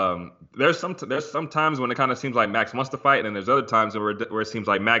 There's some times when it kind of seems like Max wants to fight, and then there's other times where it seems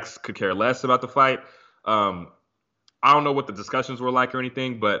like Max could care less about the fight. I don't know what the discussions were like or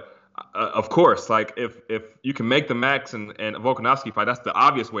anything, but of course, like if you can make the Max and Volkanovski fight, that's the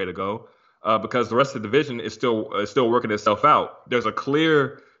obvious way to go, because the rest of the division is still working itself out. There's a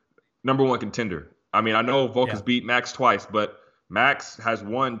clear number one contender. I mean, I know Volk has beat Max twice, but Max has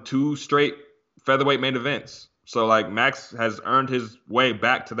won 2 straight featherweight main events. So like Max has earned his way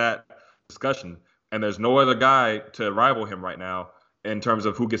back to that discussion, and there's no other guy to rival him right now in terms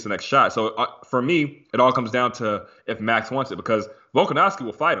of who gets the next shot. So for me, it all comes down to if Max wants it, because Volkanovski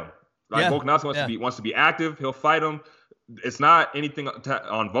will fight him. Like Volkanovski wants to be active, he'll fight him. It's not anything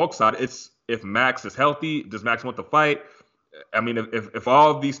on Volk's side. It's if Max is healthy, does Max want the fight? I mean, if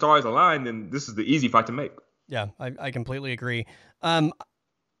all of these stars align, then this is the easy fight to make. Yeah, I completely agree.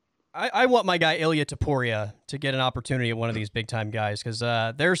 I want my guy Ilya Topuria to get an opportunity at one of these big-time guys, because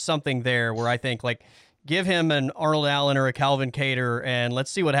there's something there where I think, like, give him an Arnold Allen or a Calvin Kattar, and let's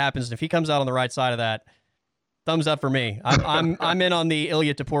see what happens. And if he comes out on the right side of that, thumbs up for me. I'm in on the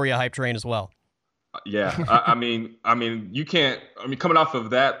Ilya Topuria hype train as well. Yeah, I mean, you can't. I mean, coming off of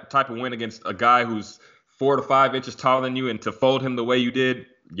that type of win against a guy who's 4 to 5 inches taller than you, and to fold him the way you did,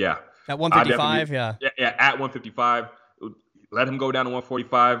 yeah. At 155, yeah, at 155, let him go down to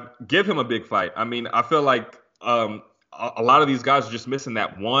 145. Give him a big fight. I mean, I feel like a lot of these guys are just missing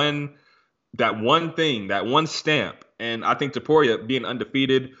that one thing, that one stamp. And I think Topuria being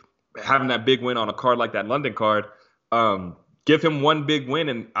undefeated, having that big win on a card like that London card, give him one big win,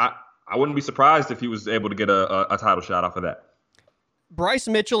 and I wouldn't be surprised if he was able to get a title shot off of that. Bryce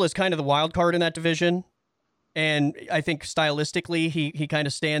Mitchell is kind of the wild card in that division, and I think stylistically he kind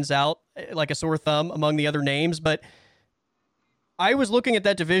of stands out like a sore thumb among the other names. But I was looking at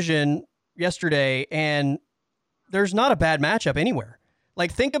that division yesterday, and there's not a bad matchup anywhere.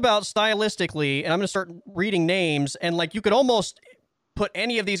 Like, think about stylistically, and I'm going to start reading names, and like you could almost put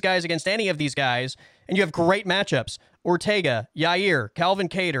any of these guys against any of these guys, and you have great matchups. Ortega, Yair, Calvin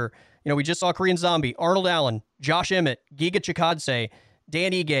Kattar. You know, we just saw Korean Zombie, Arnold Allen, Josh Emmett, Giga Chikadze,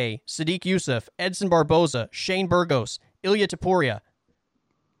 Dan Ige, Sadiq Youssef, Edson Barboza, Shane Burgos, Ilya Topuria.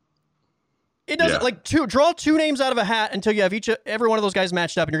 It doesn't draw 2 names out of a hat until you have every one of those guys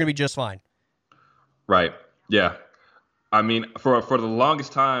matched up, and you're going to be just fine. Right. Yeah. I mean, for the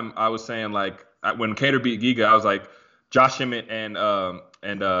longest time, I was saying, like, when Kattar beat Giga, I was like, Josh Emmett and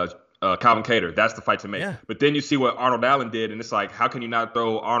Calvin Kattar, that's the fight to make. Yeah. But then you see what Arnold Allen did, and it's like, how can you not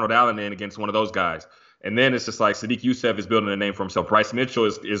throw Arnold Allen in against one of those guys? And then it's just like Sadiq Youssef is building a name for himself. Bryce Mitchell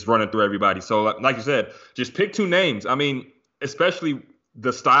is running through everybody. So like you said, just pick 2 names. I mean, especially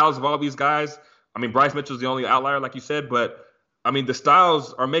the styles of all these guys. I mean, Bryce Mitchell's the only outlier, like you said, but I mean, the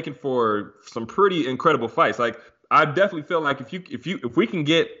styles are making for some pretty incredible fights. Like, I definitely feel like if we can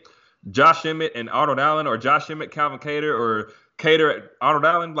get Josh Emmett and Arnold Allen, or Josh Emmett, Calvin Kattar, or Kattar, Arnold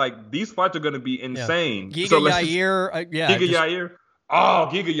Allen, like, these fights are going to be insane. Yeah. Yair. Yair. Oh,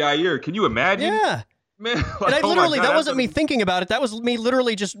 Giga Yair. Can you imagine? Yeah. Man, like, and that wasn't me thinking about it. That was me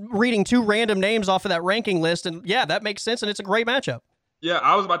literally just reading 2 random names off of that ranking list. And yeah, that makes sense. And it's a great matchup. Yeah,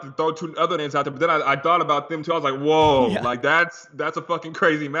 I was about to throw 2 other names out there, but then I thought about them too. I was like, whoa, like that's a fucking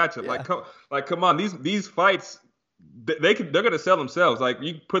crazy matchup. Yeah. Come on, these fights, they're gonna sell themselves. Like,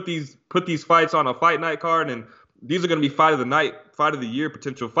 you put these fights on a fight night card, and these are gonna be fight of the night, fight of the year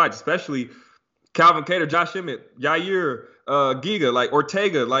potential fights, especially Calvin Kattar, Josh Emmett, Yair, Giga, like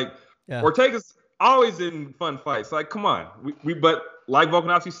Ortega. Like, Ortega's always in fun fights. Like, come on, but like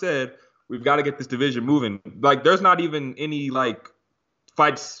Volkanovski said, we've got to get this division moving. Like, there's not even any like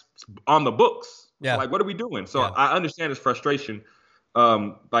fights on the books. Yeah. Like, what are we doing? So I understand his frustration.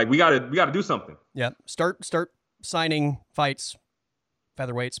 Like, we gotta do something. Yeah. Start signing fights,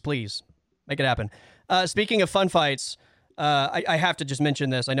 featherweights, please. Make it happen. Speaking of fun fights, I have to just mention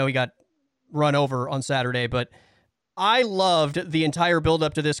this. I know he got run over on Saturday, but I loved the entire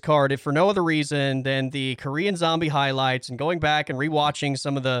build-up to this card, if for no other reason than the Korean Zombie highlights and going back and rewatching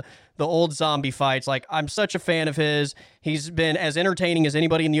some of the old Zombie fights. Like, I'm such a fan of his. He's been as entertaining as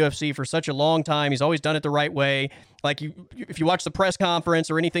anybody in the UFC for such a long time. He's always done it the right way. Like, if you watch the press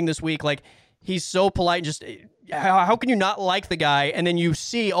conference or anything this week, like, he's so polite. Just how can you not like the guy? And then you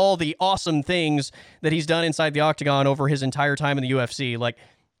see all the awesome things that he's done inside the octagon over his entire time in the UFC. Like,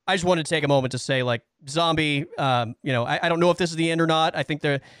 I just wanted to take a moment to say, like, Zombie, I don't know if this is the end or not. I think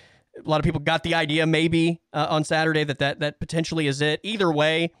a lot of people got the idea maybe on Saturday that potentially is it. Either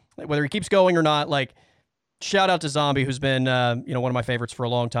way, whether he keeps going or not, like, shout out to Zombie, who's been, one of my favorites for a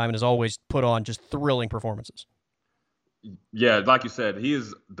long time and has always put on just thrilling performances. Yeah, like you said, he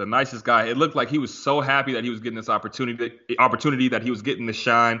is the nicest guy. It looked like he was so happy that he was getting this opportunity that he was getting to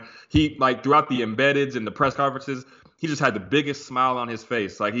shine. He, like, throughout the embeddeds and the press conferences, he just had the biggest smile on his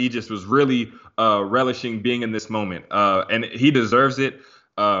face. Like, he just was really relishing being in this moment. And he deserves it.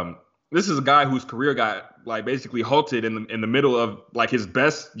 This is a guy whose career got, like, basically halted in the middle of, like, his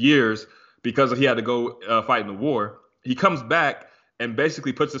best years because he had to go fight in the war. He comes back and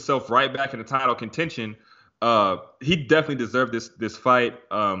basically puts himself right back in the title contention. He definitely deserved this fight.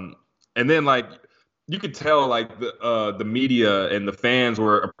 And then, like, you could tell like the media and the fans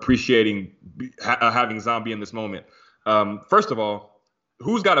were appreciating having Zombie in this moment. First of all,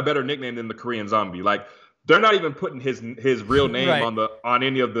 who's got a better nickname than the Korean Zombie? Like they're not even putting his real name Right. on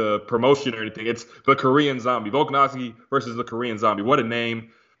any of the promotion or anything. It's the Korean Zombie, Volkanovski versus the Korean Zombie. What a name!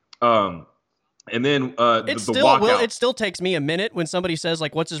 And then the walkout. It still takes me a minute when somebody says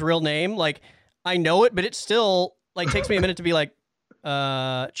like, "What's his real name?" Like, I know it, but it still like takes me a minute to be like,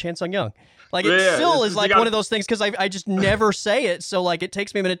 Chan Sung Young. Like it still is like one of those things because I just never say it, so like it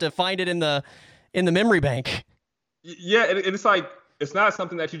takes me a minute to find it in the memory bank. Yeah, and it's like it's not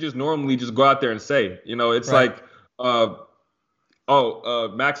something that you just normally just go out there and say. You know, it's Right. like,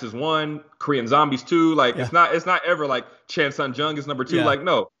 Max is 1, Korean Zombies 2. Like it's not ever like Chan Sung Jung is number 2. Yeah. Like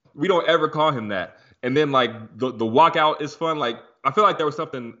no, we don't ever call him that. And then like the walkout is fun. Like I feel like there was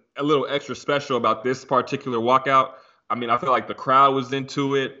something a little extra special about this particular walkout. I mean, I feel like the crowd was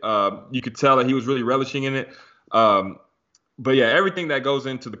into it. You could tell that he was really relishing in it. But yeah, everything that goes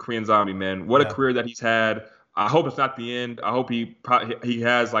into the Korean Zombie, man, what a career that he's had. I hope it's not the end. I hope he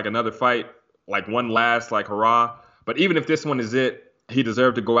has like another fight, like one last like hurrah. But even if this one is it, he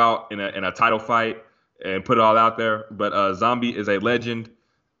deserved to go out in a title fight and put it all out there. But Zombie is a legend,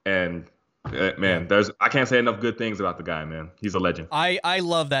 and man, I can't say enough good things about the guy, man. He's a legend. I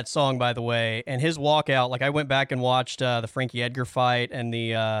love that song, by the way, and his walkout. Like I went back and watched the Frankie Edgar fight and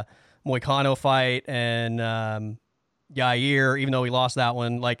the Moicano fight and Yair, even though he lost that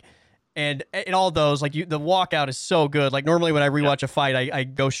one. Like, and in all those, like the walkout is so good. Like normally when I rewatch a fight, I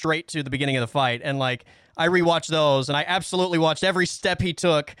go straight to the beginning of the fight, and like I rewatch those, and I absolutely watched every step he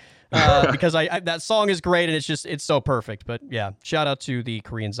took because that song is great, and it's so perfect. But yeah, shout out to the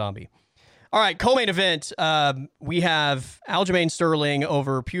Korean Zombie. All right, co-main event. We have Aljamain Sterling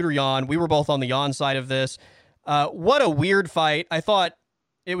over Petr Yan. We were both on the Yan side of this. What a weird fight. I thought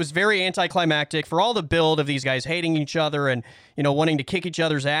it was very anticlimactic for all the build of these guys hating each other and, you know, wanting to kick each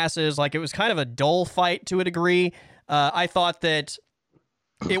other's asses. Like, it was kind of a dull fight to a degree. I thought that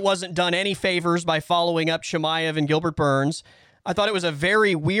it wasn't done any favors by following up Chimaev and Gilbert Burns. I thought it was a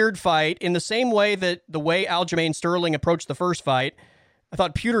very weird fight in the same way that the way Aljamain Sterling approached the first fight. I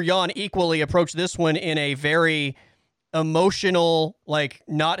thought Petr Yan equally approached this one in a very emotional, like,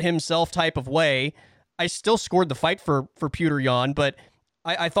 not himself type of way. I still scored the fight for Petr Yan, but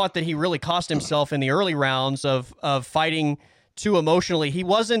I thought that he really cost himself in the early rounds of fighting too emotionally. He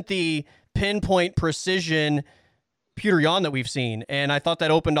wasn't the pinpoint precision Petr Yan that we've seen, and I thought that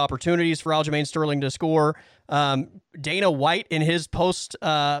opened opportunities for Aljamain Sterling to score. Dana White, in his post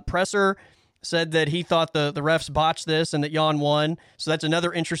presser, said that he thought the refs botched this and that Yan won. So that's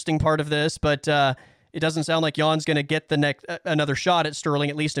another interesting part of this, but it doesn't sound like Yan's going to get another shot at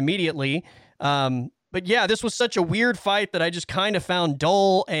Sterling, at least immediately. But yeah, this was such a weird fight that I just kind of found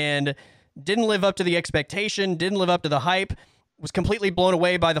dull and didn't live up to the expectation, didn't live up to the hype, was completely blown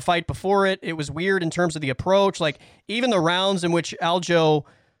away by the fight before it. It was weird in terms of the approach. Like, even the rounds in which Aljo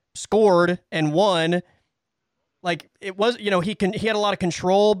scored and won, like, it was, you know, he had a lot of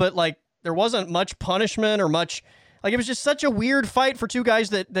control, but like there wasn't much punishment or much, like, it was just such a weird fight for two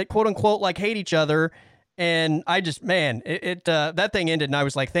guys that quote unquote like hate each other. And I just, man, that thing ended and I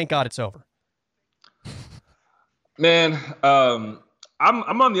was like, thank God it's over. Man, I'm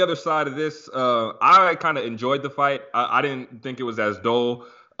on the other side of this. I kind of enjoyed the fight. I didn't think it was as dull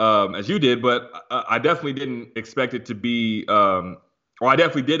as you did, but I definitely didn't expect it to be, or I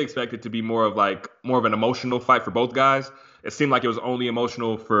definitely did expect it to be more of an emotional fight for both guys. It seemed like it was only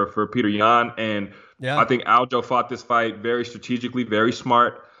emotional for Petr Yan, and I think Aljo fought this fight very strategically, very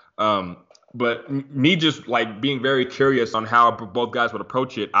smart. But me just like being very curious on how both guys would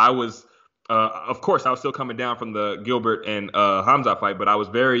approach it, I was. Of course, I was still coming down from the Gilbert and Khamzat fight, but I was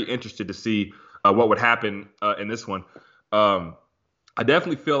very interested to see what would happen in this one. I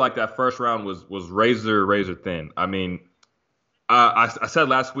definitely feel like that first round was razor thin. I mean, I said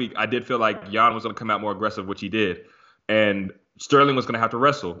last week I did feel like Yan was going to come out more aggressive, which he did, and Sterling was going to have to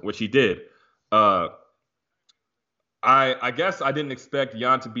wrestle, which he did. I guess I didn't expect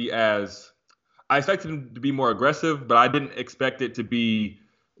Yan to be as – I expected him to be more aggressive, but I didn't expect it to be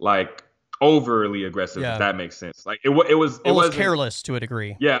like – overly aggressive, if that makes sense. Like it was almost careless to a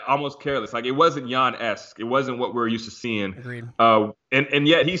degree. Yeah, almost careless. Like it wasn't Yan-esque. It wasn't what we're used to seeing. Agreed. And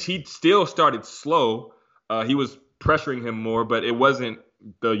yet he still started slow. He was pressuring him more, but it wasn't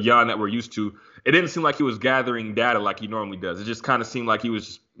the Yan that we're used to. It didn't seem like he was gathering data like he normally does. It just kind of seemed like he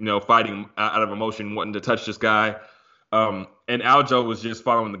was, fighting out of emotion, wanting to touch this guy. And Aljo was just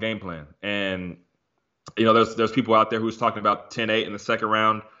following the game plan. And there's people out there who's talking about 10-8 in the second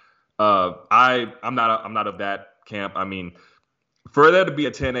round. I'm not of that camp. I mean, for there to be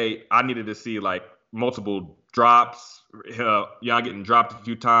a 10-8, I needed to see like multiple drops, Jan getting dropped a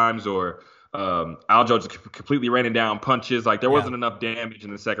few times, or Aljo just completely raining down punches. Like there wasn't enough damage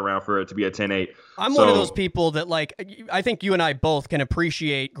in the second round for it to be a 10-8. I'm one of those people that, like, I think you and I both can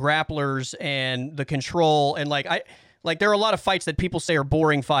appreciate grapplers and the control, and like there are a lot of fights that people say are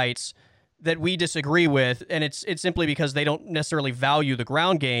boring fights that we disagree with, and it's simply because they don't necessarily value the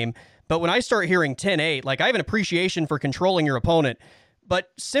ground game. But when I start hearing 10-8, like, I have an appreciation for controlling your opponent,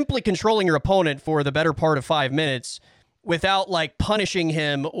 but simply controlling your opponent for the better part of 5 minutes without, like, punishing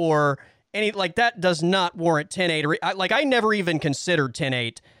him or any, like, that does not warrant 10-8. I never even considered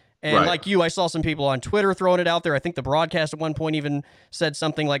 10-8. And like you, I saw some people on Twitter throwing it out there. I think the broadcast at one point even said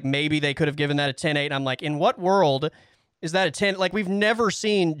something like maybe they could have given that a 10-8. And I'm like, in what world is that a 10? Like, we've never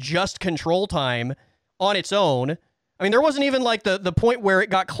seen just control time on its own. I mean, there wasn't even like the point where it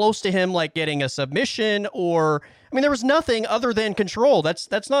got close to him, like getting a submission, or, I mean, there was nothing other than control.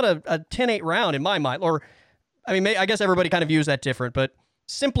 That's not a 10-8 round in my mind. Or, I mean, I guess everybody kind of views that different, but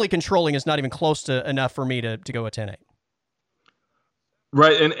simply controlling is not even close to enough for me to go a 10-8.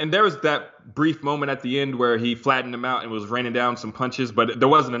 Right, and there was that brief moment at the end where he flattened him out and was raining down some punches, but there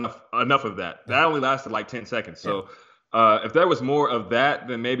wasn't enough of that. That only lasted like 10 seconds. So if there was more of that,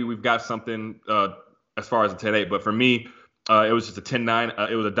 then maybe we've got something as far as a 10-8. But for me, it was just a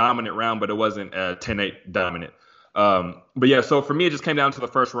 10-9. It was a dominant round, but it wasn't a 10-8 dominant. But yeah, so for me, it just came down to the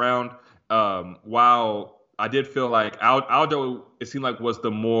first round. While I did feel like Aljo, it seemed like was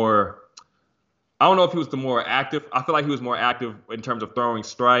the more, I don't know if he was the more active. I feel like he was more active in terms of throwing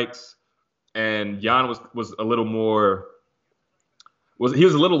strikes, and Jan was a little more, he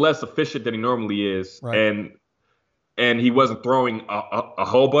was a little less efficient than he normally is, right. And he wasn't throwing a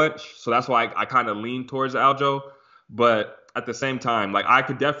whole bunch, so that's why I kind of leaned towards Aljo. But at the same time, like, I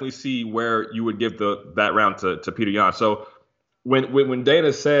could definitely see where you would give that round to Peter Yan. So when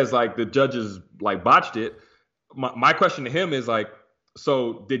Dana says like the judges like botched it, my question to him is like,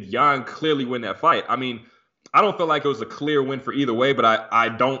 so did Yan clearly win that fight? I mean, I don't feel like it was a clear win for either way, but I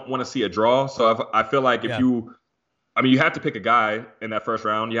don't want to see a draw. So I feel like if you have to pick a guy in that first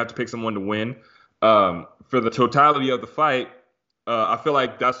round. You have to pick someone to win. For the totality of the fight, I feel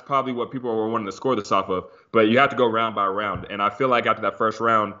like that's probably what people were wanting to score this off of. But you have to go round by round. And I feel like after that first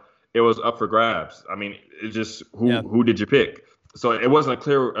round, it was up for grabs. I mean, it's just who did you pick? So it wasn't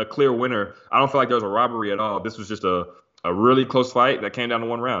a clear winner. I don't feel like there was a robbery at all. This was just a really close fight that came down to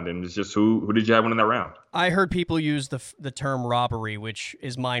one round, and it's just who did you have winning that round? I heard people use the term robbery, which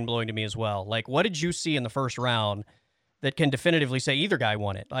is mind-blowing to me as well. Like, what did you see in the first round that can definitively say either guy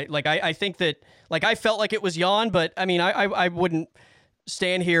won it? I think that, like, I felt like it was Yan, but I mean, I wouldn't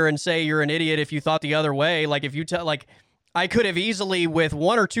stand here and say you're an idiot if you thought the other way. Like, if you tell, like, I could have easily, with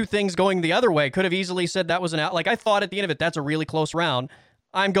one or two things going the other way, could have easily said that was an out. Like, I thought at the end of it, that's a really close round.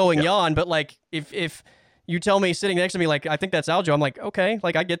 I'm going Yan, but like, if you tell me sitting next to me, like, I think that's Aljo, I'm like, okay,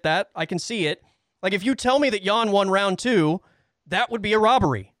 like, I get that. I can see it. Like, if you tell me that Yan won round 2, that would be a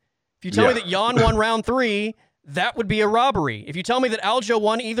robbery. If you tell me that Yan won round 3, that would be a robbery. If you tell me that Aljo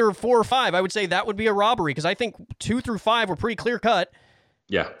won either 4 or 5, I would say that would be a robbery, because I think 2 through 5 were pretty clear cut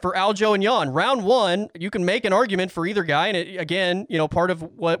for Aljo and Yan. Round 1, you can make an argument for either guy, and it, again, you know, part of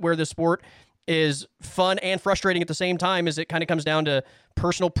where the sport is fun and frustrating at the same time is it kind of comes down to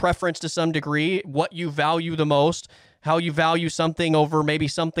personal preference to some degree, what you value the most, how you value something over maybe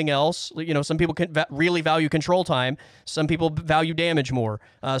something else. You know, some people can really value control time. Some people value damage more.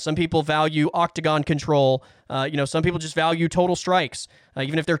 Some people value octagon control. You know, some people just value total strikes,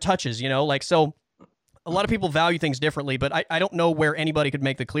 even if they're touches, you know, like, so a lot of people value things differently, but I don't know where anybody could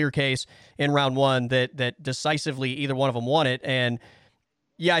make the clear case in round 1 that decisively either one of them won it. And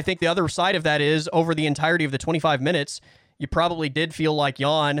yeah, I think the other side of that is over the entirety of the 25 minutes, you probably did feel like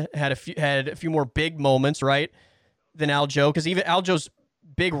Yan had a few more big moments, right, than Aljo, because even Aljo's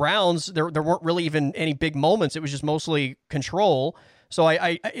big rounds, there weren't really even any big moments. It was just mostly control. So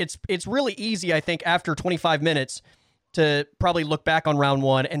it's really easy, I think, after 25 minutes to probably look back on round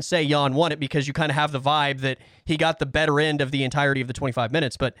 1 and say Yan won it, because you kind of have the vibe that he got the better end of the entirety of the 25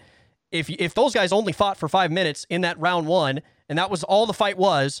 minutes. But if those guys only fought for 5 minutes in that round 1, and that was all the fight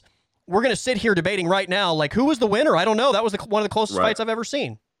was, we're going to sit here debating right now, like, who was the winner? I don't know. That was one of the closest fights I've ever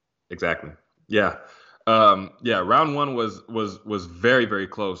seen. Exactly. Yeah. Round 1 was very, very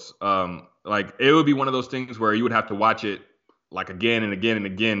close. Like, it would be one of those things where you would have to watch it like again and again and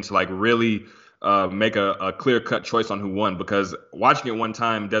again to like really make a clear-cut choice on who won, because watching it one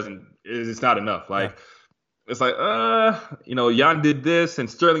time it's not enough. Like, it's like, you know, Yan did this and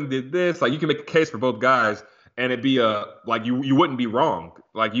Sterling did this. Like, you can make a case for both guys, and it'd be like you wouldn't be wrong.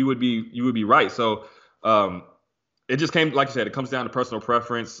 Like, you would be right. So it just came, like you said, it comes down to personal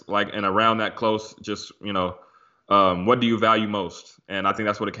preference, like, and around that close, just, what do you value most? And I think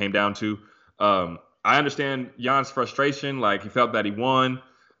that's what it came down to. I understand Jan's frustration. Like, he felt that he won.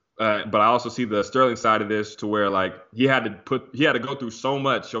 But I also see the Sterling side of this, to where, like, he had to go through so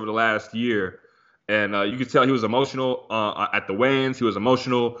much over the last year. And you could tell he was emotional at the weigh-ins. He was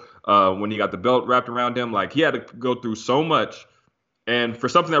emotional when he got the belt wrapped around him. Like, he had to go through so much. And for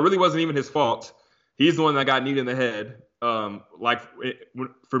something that really wasn't even his fault, he's the one that got kneed in the head.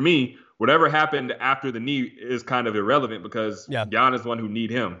 For me, whatever happened after the knee is kind of irrelevant, because Jan is the one who kneed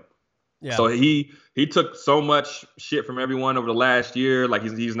him. Yeah. So he took so much shit from everyone over the last year. Like,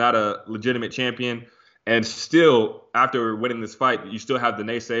 he's not a legitimate champion. And still, after winning this fight, you still have the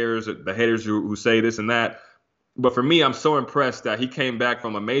naysayers, the haters who say this and that. But for me, I'm so impressed that he came back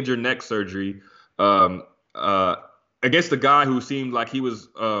from a major neck surgery against a guy who seemed like he was,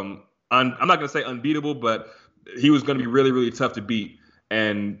 I'm not going to say unbeatable, but he was going to be really, really tough to beat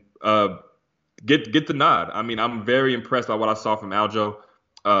and get the nod. I mean, I'm very impressed by what I saw from Aljo.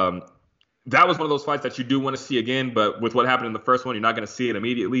 That was one of those fights that you do want to see again, but with what happened in the first one, you're not going to see it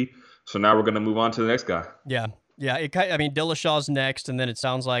immediately. So now we're going to move on to the next guy. Yeah. Dillashaw's next, and then it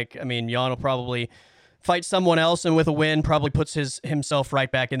sounds like, Jan will probably fight someone else, and with a win, probably puts himself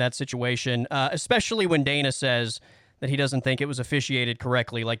right back in that situation, especially when Dana says that he doesn't think it was officiated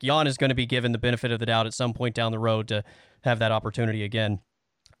correctly. Like, Jan is going to be given the benefit of the doubt at some point down the road to have that opportunity again.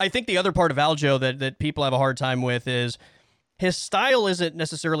 I think the other part of Aljo that people have a hard time with is his style isn't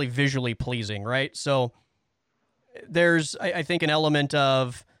necessarily visually pleasing, right? So there's, I think, an element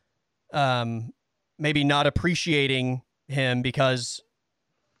of maybe not appreciating him because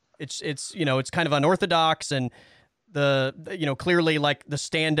it's kind of unorthodox, and clearly, like, the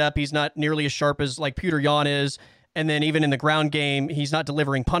stand-up, he's not nearly as sharp as like Petr Yan is. And then even in the ground game, he's not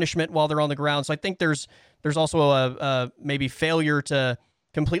delivering punishment while they're on the ground. So I think there's also a maybe failure to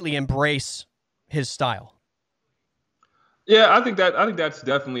completely embrace his style. Yeah, I think that's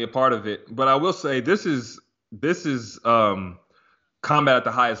definitely a part of it. But I will say this is combat at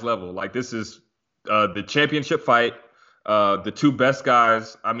the highest level. Like, this is the championship fight, the two best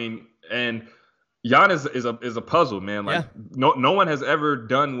guys. I mean, and Jan is a puzzle, man. Like, no one has ever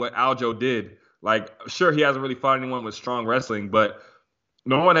done what Aljo did. Like, sure, he hasn't really fought anyone with strong wrestling, but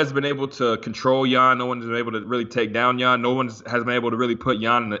no one has been able to control Jan. No one has been able to really take down Jan. No one has been able to really put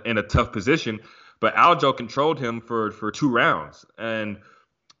Jan in a tough position. But Aljo controlled him for 2 rounds. And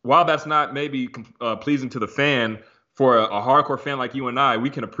while that's not maybe pleasing to the fan, for a hardcore fan like you and I, we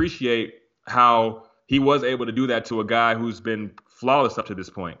can appreciate how he was able to do that to a guy who's been flawless up to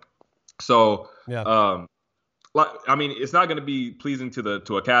this point. So, it's not going to be pleasing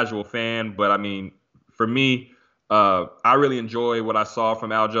to a casual fan, but I mean, for me, I really enjoy what I saw from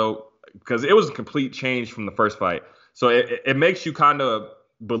Aljo, because it was a complete change from the first fight. So it makes you kind of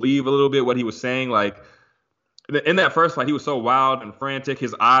believe a little bit what he was saying. Like, in that first fight, he was so wild and frantic.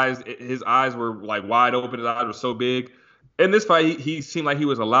 His eyes were like wide open. His eyes were so big. In this fight, he seemed like he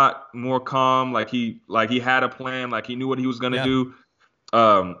was a lot more calm. Like he had a plan. Like, he knew what he was going to do.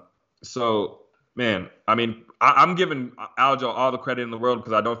 So, man, I mean, I'm giving Aljo all the credit in the world,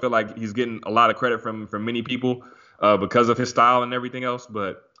 because I don't feel like he's getting a lot of credit from many people because of his style and everything else.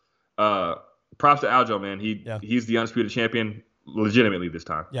 But props to Aljo, man. He's the undisputed champion legitimately this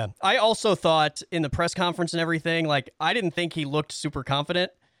time. Yeah. I also thought in the press conference and everything, like, I didn't think he looked super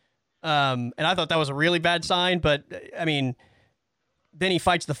confident. And I thought that was a really bad sign. But, I mean, then he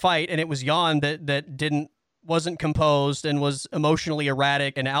fights the fight, and it was Jan that wasn't composed and was emotionally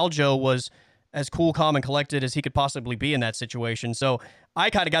erratic, and Aljo was as cool, calm, and collected as he could possibly be in that situation. So I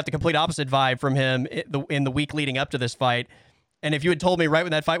kind of got the complete opposite vibe from him in the week leading up to this fight. And if you had told me right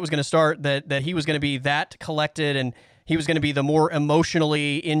when that fight was going to start that he was going to be that collected and he was going to be the more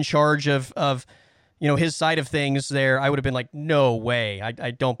emotionally in charge of his side of things there, I would have been like, no way.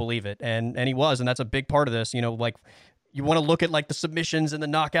 I don't believe it. And he was, and that's a big part of this. Like, you want to look at like the submissions and the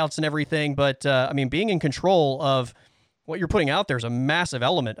knockouts and everything, but being in control of what you're putting out there is a massive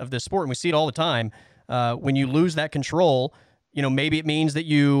element of this sport, and we see it all the time. When you lose that control, maybe it means that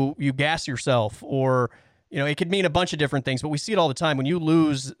you gas yourself, or it could mean a bunch of different things, but we see it all the time. When you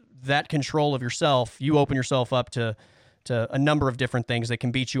lose that control of yourself, you open yourself up to a number of different things that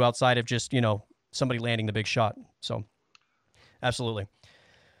can beat you outside of just somebody landing the big shot. So, absolutely.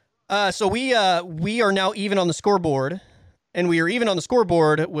 So we are now even on the scoreboard. And we are even on the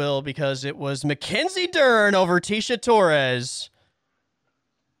scoreboard, Will, because it was Mackenzie Dern over Tecia Torres.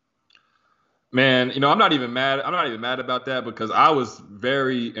 Man, I'm not even mad. I'm not even mad about that, because I was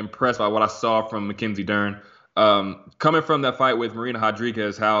very impressed by what I saw from Mackenzie Dern. Coming from that fight with Marina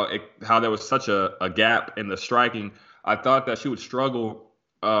Rodriguez, how there was such a gap in the striking, I thought that she would struggle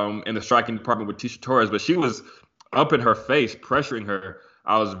in the striking department with Tisha Torres, but she was up in her face, pressuring her.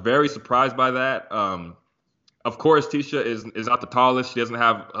 I was very surprised by that. Of course, Tisha is not the tallest. She doesn't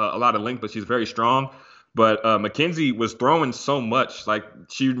have a lot of length, but she's very strong. But Mackenzie was throwing so much. Like,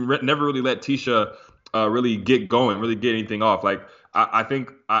 she never really let Tisha really get going, really get anything off. Like, I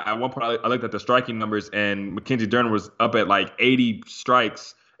think at one point I looked at the striking numbers, and Mackenzie Dern was up at like 80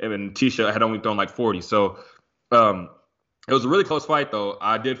 strikes, and Tisha had only thrown like 40. So it was a really close fight, though.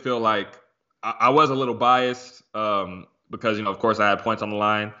 I did feel like I was a little biased because, of course, I had points on the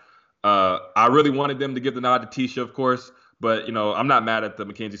line. I really wanted them to give the nod to Tisha, of course. But, I'm not mad at the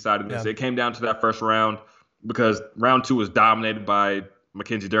Mackenzie side of this. Yeah. It came down to that first round because round 2 was dominated by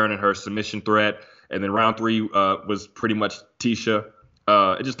Mackenzie Dern and her submission threat. And then round 3 was pretty much Tisha.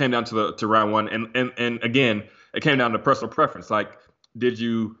 It just came down to round 1. And again, it came down to personal preference. Like, did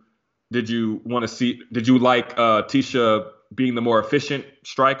you like Tisha being the more efficient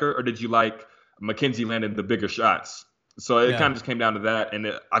striker, or did you like Mackenzie landing the bigger shots? So it kind of just came down to that.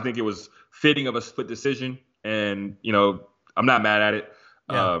 And I think it was fitting of a split decision. And, I'm not mad at it.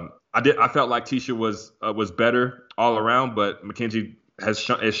 Yeah. I felt like Tisha was better all around, but Mackenzie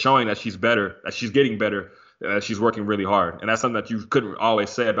is showing that she's better, that she's getting better, that she's working really hard, and that's something that you couldn't always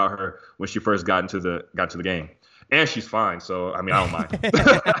say about her when she first got into the game. And she's fine, so I mean, I don't mind.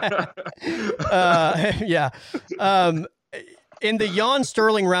 Yeah. In the Jan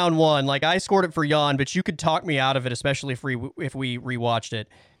Sterling round 1, like, I scored it for Jan, but you could talk me out of it, especially if we rewatched it.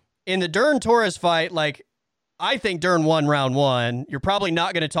 In the Dern Torres fight, like, I think Dern won round 1. You're probably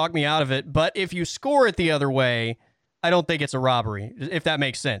not going to talk me out of it, but if you score it the other way, I don't think it's a robbery, if that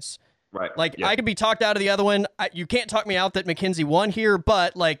makes sense. Right. Like, yeah. I could be talked out of the other one. You can't talk me out that Mackenzie won here,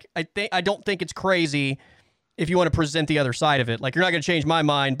 but, like, I don't think it's crazy if you want to present the other side of it. Like, you're not going to change my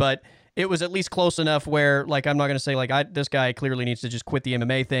mind, but it was at least close enough where, like, I'm not going to say, like, this guy clearly needs to just quit the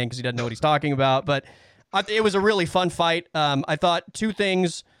MMA thing because he doesn't know what he's talking about. But it was a really fun fight. I thought 2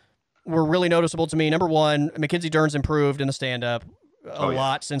 things were really noticeable to me. Number 1, Mackenzie Dern's improved in the stand-up a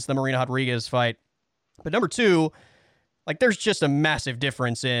lot since the Marina Rodriguez fight. But number 2, like, there's just a massive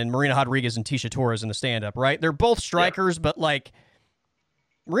difference in Marina Rodriguez and Tisha Torres in the stand-up, right? They're both strikers, but, like,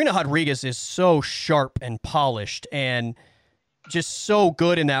 Marina Rodriguez is so sharp and polished and just so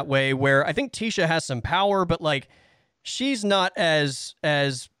good in that way, where I think Tisha has some power, but, like, she's not as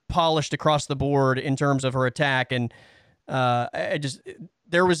polished across the board in terms of her attack. And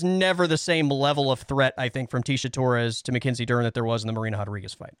there was never the same level of threat, I think, from Tisha Torres to Mackenzie Dern that there was in the Marina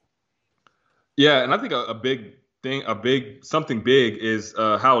Rodriguez fight. Yeah, and I think something big is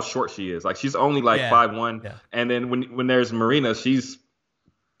how short she is. Like, she's only like 5'1", and then when there's Marina, she's,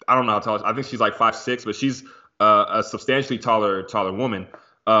 I don't know how tall. I think she's like 5'6", but she's a substantially taller woman.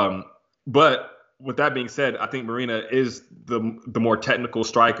 But with that being said, I think Marina is the more technical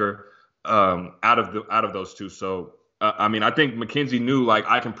striker out of those two. So I mean, I think Mackenzie knew, like,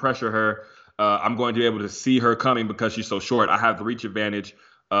 I can pressure her. I'm going to be able to see her coming because she's so short. I have the reach advantage.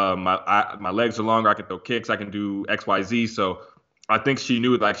 My legs are longer. I can throw kicks. I can do X, Y, Z. So I think she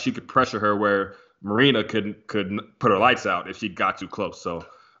knew, like, she could pressure her where Marina could put her lights out if she got too close. So,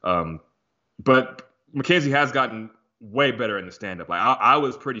 but Mackenzie has gotten way better in the stand-up. Like, I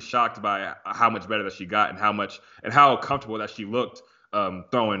was pretty shocked by how much better that she got and how comfortable that she looked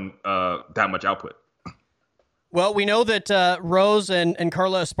throwing that much output. Well, we know that Rose and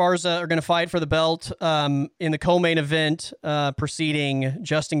Carla Esparza are going to fight for the belt in the co-main event preceding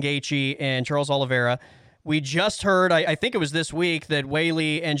Justin Gaethje and Charles Oliveira. We just heard, I think it was this week, that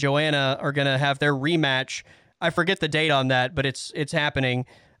Weili and Joanna are going to have their rematch. I forget the date on that, but it's happening.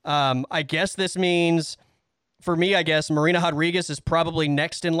 I guess this means, for me, Marina Rodriguez is probably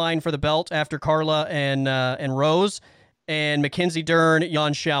next in line for the belt after Carla and Rose, and Mackenzie Dern,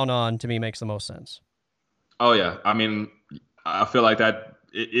 Yan Xiaonan, to me, makes the most sense. Oh, yeah. I mean, I feel like that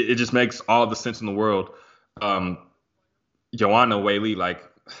it just makes all the sense in the world. Joanna Weili, like,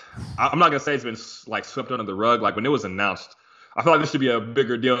 I'm not going to say it's been, like, swept under the rug. Like, when it was announced, I feel like this should be a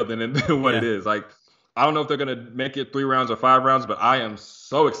bigger deal than what it is. Like, I don't know if they're going to make it 3 rounds or 5 rounds, but I am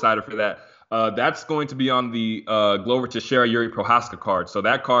so excited for that. That's going to be on the Glover Teixeira Yuri Prohaska card. So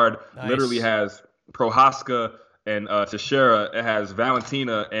that card literally has Prohaska and Teixeira. It has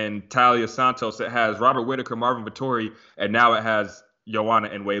Valentina and Talia Santos. It has Robert Whitaker, Marvin Vettori, and now it has Joanna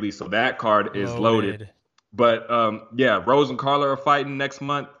and Weili. So that card is loaded. But Rose and Carla are fighting next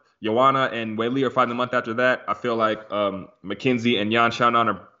month. Joanna and Weili are fighting the month after that. I feel like Mackenzie and Yan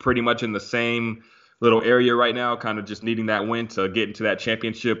Xiaonan are pretty much in the same little area right now, kind of just needing that win to get into that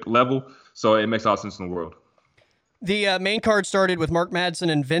championship level. So it makes all sense in the world. The main card started with Mark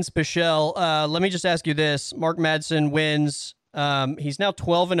Madsen and Vince Pichel. Let me just ask you this. Mark Madsen wins. He's now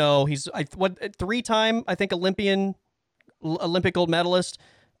 12-0. He's three-time, I think, Olympic gold medalist.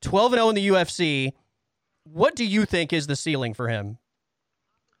 12-0 in the UFC. What do you think is the ceiling for him?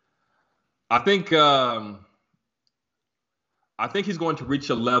 I think he's going to reach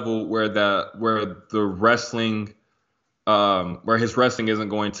a level where the wrestling, where his wrestling isn't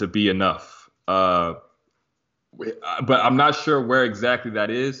going to be enough. But I'm not sure where exactly that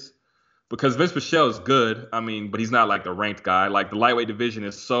is, because Vince Pichel is good. I mean, but he's not like the ranked guy. Like the lightweight division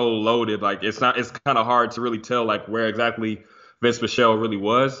is so loaded. Like it's kind of hard to really tell like where exactly Vince Pichel really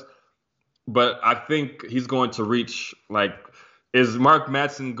was. But I think he's going to reach like, is Mark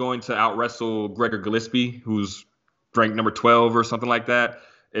Madsen going to out wrestle Gregor Gillespie, who's ranked number 12 or something like that?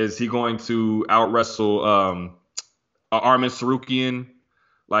 Is he going to out wrestle Armin Sarukian?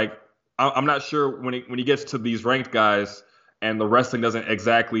 Like, I'm not sure when he gets to these ranked guys and the wrestling doesn't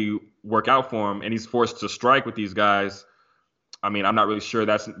exactly work out for him and he's forced to strike with these guys. I mean, I'm not really sure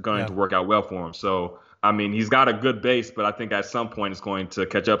that's going to work out well for him. So, I mean, he's got a good base, but I think at some point it's going to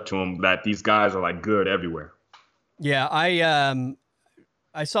catch up to him that these guys are like good everywhere. Yeah, I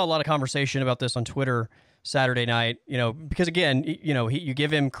saw a lot of conversation about this on Twitter Saturday night, because again, you give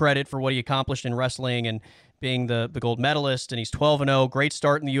him credit for what he accomplished in wrestling and being the gold medalist, and he's 12-0, great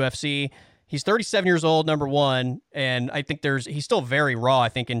start in the UFC. He's 37 years old, number one, and I think he's still very raw, I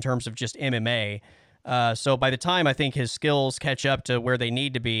think, in terms of just MMA. So by the time I think his skills catch up to where they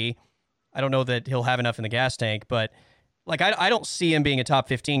need to be, I don't know that he'll have enough in the gas tank, but like I don't see him being a top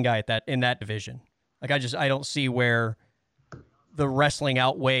 15 guy in that division. Like I don't see where the wrestling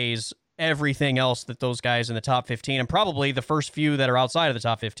outweighs everything else that those guys in the top 15 and probably the first few that are outside of the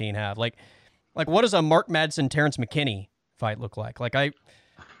top 15 have. Like what does a Mark Madsen Terrence McKinney fight look like?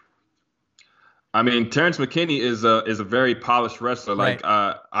 I mean, Terrence McKinney is a very polished wrestler. Right.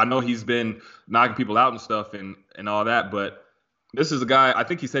 Like I know he's been knocking people out and stuff and all that, but this is a guy, I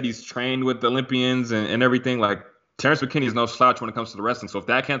think he said he's trained with the Olympians and everything. Like Terrence McKinney is no slouch when it comes to the wrestling. So if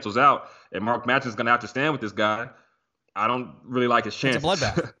that cancels out and Mark Madsen's going to have to stand with this guy, I don't really like his chances. It's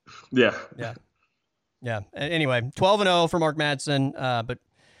a bloodbath. Yeah. Anyway, 12-0 for Mark Madsen. But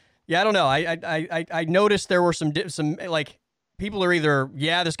yeah, I don't know. I noticed there were some like people are either,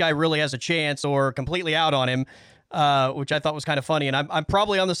 this guy really has a chance or completely out on him, which I thought was kind of funny. And I'm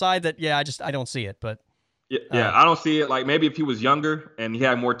probably on the side that, I don't see it, but. Yeah, I don't see it. Like maybe if he was younger and he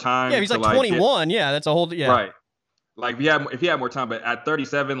had more time. Yeah, he's like 21. That's a whole, Right. Like if he had more time, but at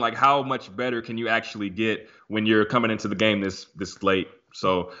 37, like how much better can you actually get when you're coming into the game this late?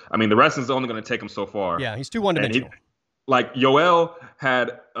 So, I mean, the wrestling's only going to take him so far. Yeah, he's too one-dimensional. Like Yoel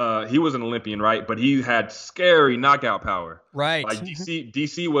had, he was an Olympian, right? But he had scary knockout power. Right. Like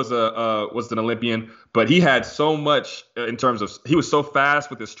DC was an Olympian, but he had so much in terms of, he was so fast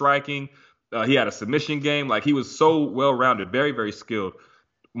with his striking. He had a submission game. Like he was so well-rounded, very, very skilled.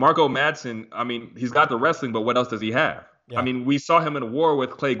 Marco Madsen, I mean, he's got the wrestling, but what else does he have? Yeah. I mean, we saw him in a war with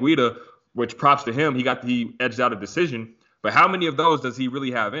Clay Guida, which props to him. He edged out a decision. But how many of those does he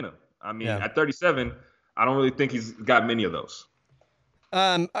really have in him? I mean, at 37, I don't really think he's got many of those.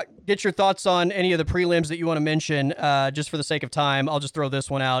 Get your thoughts on any of the prelims that you want to mention. Just for the sake of time, I'll just throw this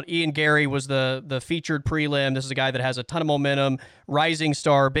one out. Ian Gary was the featured prelim. This is a guy that has a ton of momentum, rising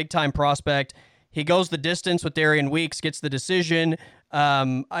star, big-time prospect. He goes the distance with Darian Weeks, gets the decision.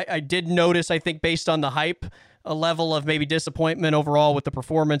 I did notice, I think, based on the hype, a level of maybe disappointment overall with the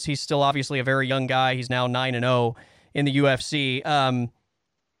performance. He's still obviously a very young guy. He's now 9-0 in the UFC.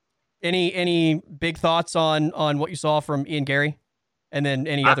 Any big thoughts on what you saw from Ian Gary? And then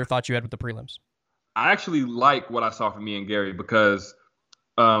any other thoughts you had with the prelims? I actually like what I saw from Ian Gary because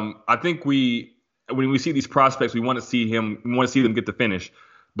I think when we see these prospects, we want to see them get the finish.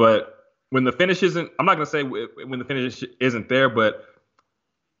 But when the finish isn't, I'm not going to say when the finish isn't there, but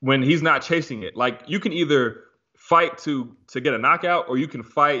when he's not chasing it, like you can either fight to get a knockout or you can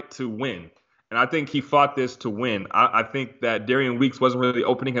fight to win. And I think he fought this to win. I think that Darian Weeks wasn't really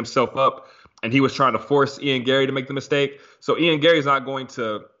opening himself up and he was trying to force Ian Gary to make the mistake. So Ian Gary's not going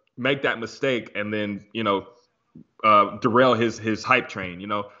to make that mistake and then, derail his hype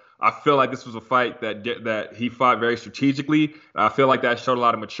train. I feel like this was a fight that he fought very strategically. I feel like that showed a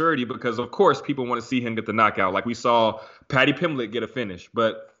lot of maturity because, of course, people want to see him get the knockout. Like we saw Paddy Pimblett get a finish.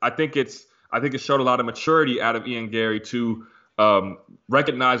 But I think it showed a lot of maturity out of Ian Gary to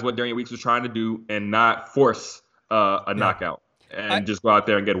recognize what Darian Weeks was trying to do and not force a knockout and just go out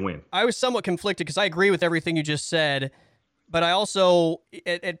there and get a win. I was somewhat conflicted because I agree with everything you just said. But I also,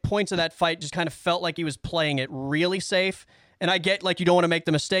 at points of that fight, just kind of felt like he was playing it really safe. And I get, like, you don't want to make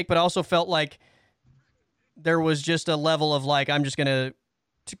the mistake, but I also felt like there was just a level of like, I'm just going to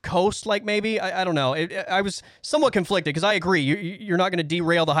coast, like maybe. I don't know. I was somewhat conflicted because I agree. You're not going to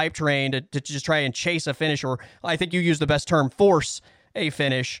derail the hype train to just try and chase a finish, or I think you used the best term, force a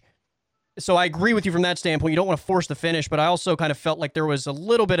finish. So I agree with you from that standpoint. You don't want to force the finish, but I also kind of felt like there was a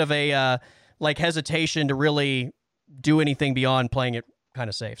little bit of a like hesitation to really do anything beyond playing it kind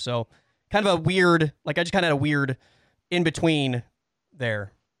of safe. So kind of a weird, like I just kind of had a weird in between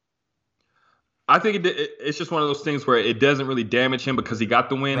there. I think it's just one of those things where it doesn't really damage him because he got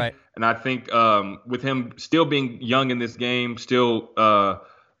the win. Right. And I think with him still being young in this game, I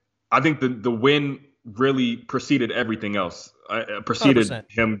think the win really preceded everything else. Preceded 100%.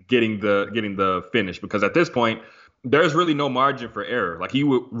 him getting the finish, because at this point there's really no margin for error. Like, he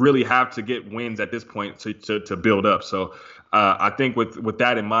would really have to get wins at this point to build up. So I think with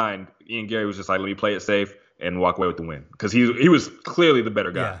that in mind, Ian Gary was just like, let me play it safe and walk away with the win, because he was clearly the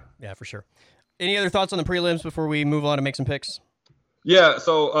better guy. Yeah, for sure. Any other thoughts on the prelims before we move on to make some picks? Yeah,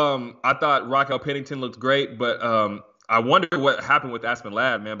 so I thought Raquel Pennington looked great, but I wonder what happened with Aspen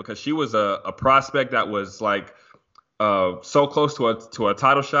Ladd, man, because she was a prospect that was like so close to a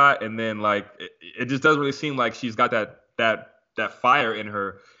title shot, and then like it just doesn't really seem like she's got that fire in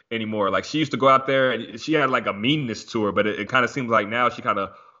her anymore. Like, she used to go out there and she had like a meanness to her, but it kind of seems like now she kind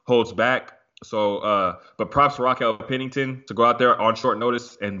of holds back. So, but props to Raquel Pennington to go out there on short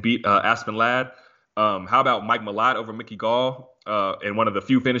notice and beat Aspen Ladd. How about Mike Malott over Mickey Gall in one of the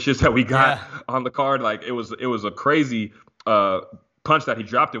few finishes that we got on the card? Like, it was a crazy punch that he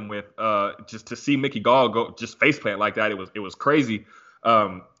dropped him with. Just to see Mickey Gall go just faceplant like that, it was crazy.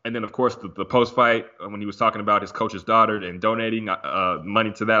 And then, of course, the post fight when he was talking about his coach's daughter and donating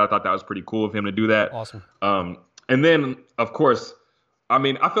money to that, I thought that was pretty cool of him to do that. Awesome. And then, of course, I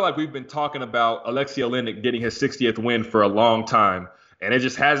mean, I feel like we've been talking about Alexei Oleinik getting his 60th win for a long time, and it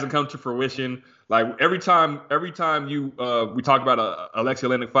just hasn't come to fruition. Like, every time we talk about a Alexei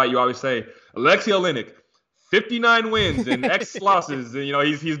Oleinik fight, you always say Alexei Oleinik, 59 wins and X losses, and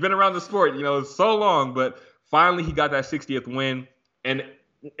he's been around the sport so long, but finally he got that 60th win, and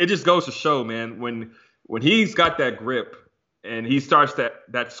it just goes to show, man, when he's got that grip and he starts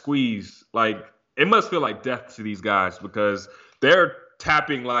that squeeze, like, it must feel like death to these guys, because they're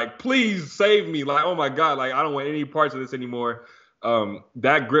tapping like, please save me, like, oh my God, like, I don't want any parts of this anymore.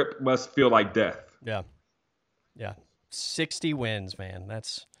 That grip must feel like death. Yeah 60 wins, man.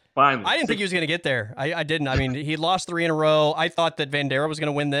 That's finally. I didn't think he was going to get there. I didn't. I mean, he lost 3 in a row. I thought that Vandera was going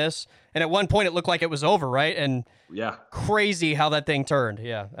to win this, and at one point it looked like it was over, right? And crazy how that thing turned.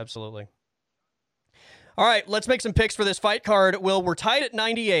 Yeah, absolutely. All right, let's make some picks for this fight card. Will, we're tied at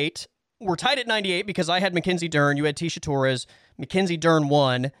 98. We're tied at 98 because I had Mackenzie Dern, you had Tisha Torres. Mackenzie Dern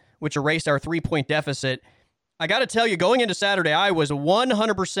won, which erased our 3-point deficit. I got to tell you, going into Saturday, I was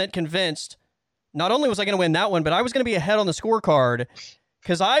 100% convinced not only was I going to win that one, but I was going to be ahead on the scorecard,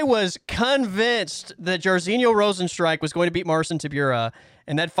 because I was convinced that Jairzinho Rozenstruik was going to beat Marcin Tybura,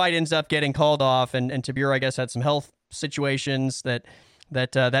 and that fight ends up getting called off, and Tybura, I guess, had some health situations that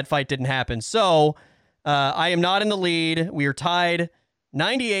fight didn't happen. So I am not in the lead. We are tied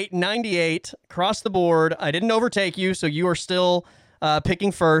 98-98 across the board. I didn't overtake you, so you are still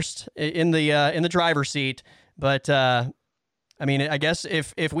picking first in the driver's seat. But I mean, I guess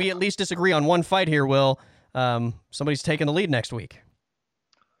if we at least disagree on one fight here, Will, somebody's taking the lead next week.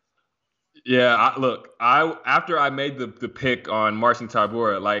 Yeah, after I made the pick on Marcin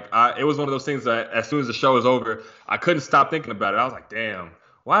Tybura, like, it was one of those things that as soon as the show was over, I couldn't stop thinking about it. I was like, damn,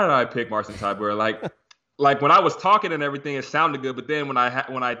 why did I pick Marcin Tybura? Like when I was talking and everything, it sounded good, but then when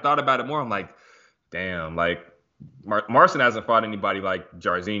I thought about it more, I'm like, damn, like Marcin hasn't fought anybody like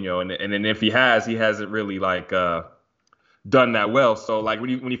Jairzinho, and then if he hasn't really like done that well. So like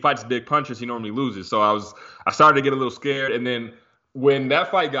when he fights big punches, he normally loses. So I started to get a little scared, and then when that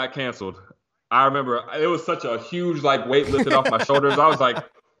fight got canceled, I remember it was such a huge like weight lifted off my shoulders. I was like,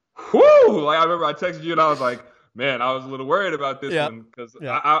 whoo! Like, I remember I texted you and I was like, man, I was a little worried about this one, because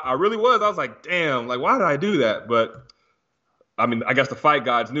I really was. I was like, damn, like, why did I do that? But I mean, I guess the fight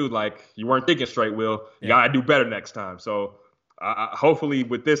gods knew, like, you weren't thinking straight, Will. You gotta do better next time. So hopefully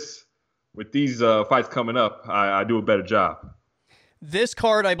with these fights coming up, I do a better job. This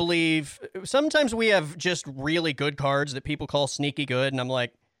card, I believe, sometimes we have just really good cards that people call sneaky good, and I'm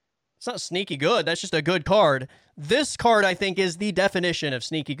like, it's not sneaky good. That's just a good card. This card, I think, is the definition of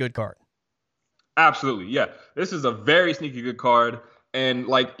sneaky good card. Absolutely, yeah. This is a very sneaky good card, and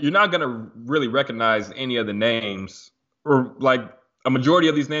like, you're not gonna really recognize any of the names, or like a majority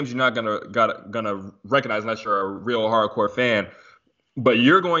of these names you're not gonna recognize unless you're a real hardcore fan. But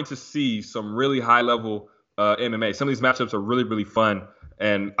you're going to see some really high level MMA. Some of these matchups are really, really fun,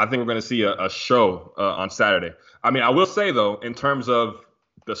 And I think we're going to see a show on Saturday. I mean, I will say, though, in terms of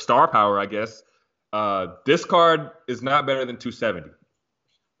the star power, I guess, this card is not better than 270.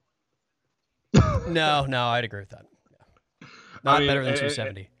 No, I'd agree with that. Yeah. Not better than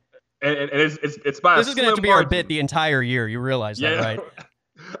 270. And it's by this is going to have to be margin. our bit the entire year. You realize that, right?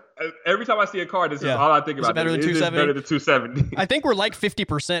 Every time I see a card, this is all I think about. Is it better than 270? Is better than 270. I think we're like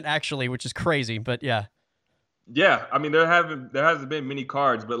 50% actually, which is crazy, but yeah. Yeah, I mean there hasn't been many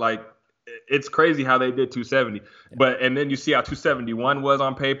cards, but like it's crazy how they did 270. Yeah. And then you see how 271 was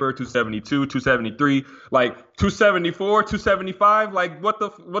on paper, 272, 273, like 274, 275. Like what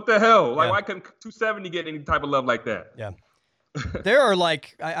the hell? Like why couldn't 270 get any type of love like that? Yeah. There are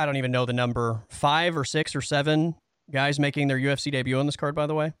like I don't even know the number, 5 or 6 or 7 guys making their UFC debut on this card, by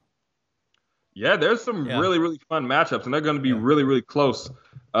the way. Yeah, there's some really, really fun matchups, and they're going to be really, really close.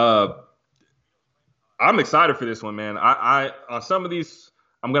 I'm excited for this one, man. I on some of these,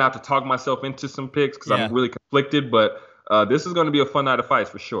 I'm going to have to talk myself into some picks because I'm really conflicted, but this is going to be a fun night of fights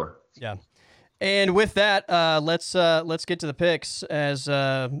for sure. Yeah. And with that, let's get to the picks, as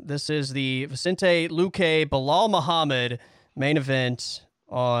this is the Vicente Luque Bilal Muhammad main event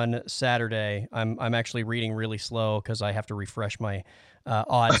on Saturday. I'm actually reading really slow because I have to refresh my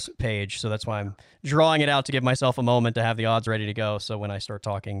odds page, so that's why I'm drawing it out to give myself a moment to have the odds ready to go, so when I start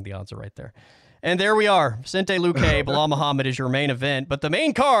talking, the odds are right there. And there we are. Vicente Luque, Bilal Muhammad is your main event. But the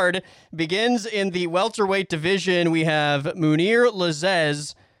main card begins in the welterweight division. We have Munir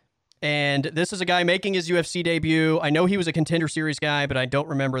Lazzez, and this is a guy making his UFC debut. I know he was a Contender Series guy, but I don't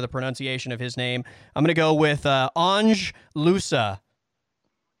remember the pronunciation of his name. I'm going to go with Ange Lusa.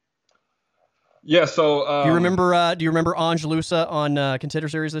 Yeah, so... do you remember Ange Lusa on Contender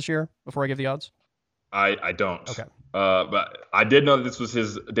Series this year, before I give the odds? I don't. Okay. But I did know that this was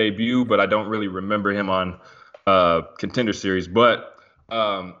his debut, but I don't really remember him on Contender Series. But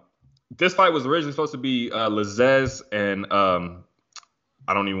this fight was originally supposed to be Lazzez and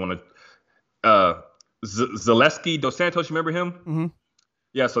I don't even want to Zaleski Dos Santos. You remember him? Mm-hmm.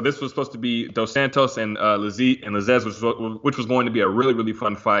 Yeah. So this was supposed to be Dos Santos and Lazzez, which was going to be a really, really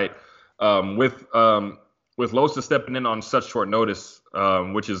fun fight. With Losa stepping in on such short notice,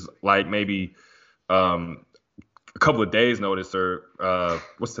 which is like maybe a couple of days notice, or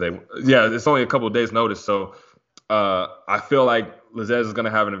what's today? Yeah, it's only a couple of days notice. So I feel like Lazzez is going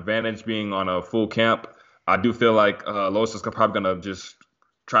to have an advantage being on a full camp. I do feel like Los is probably going to just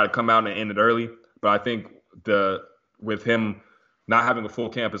try to come out and end it early. But I think with him not having a full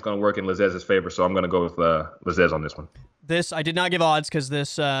camp is going to work in Lazzez's favor. So I'm going to go with Lazzez on this one. This, I did not give odds because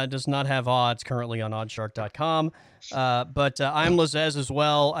this does not have odds currently on oddshark.com. But I'm Lazzez as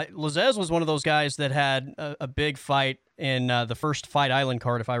well. Lazzez was one of those guys that had a big fight in the first Fight Island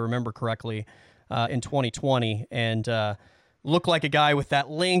card, if I remember correctly, in 2020. And looked like a guy with that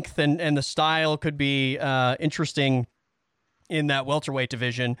length and the style could be interesting in that welterweight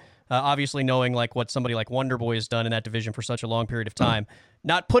division. Obviously knowing like what somebody like Wonderboy has done in that division for such a long period of time.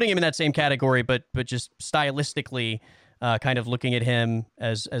 Not putting him in that same category, but just stylistically kind of looking at him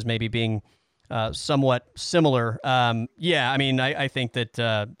as maybe being somewhat similar. Yeah, I mean, I think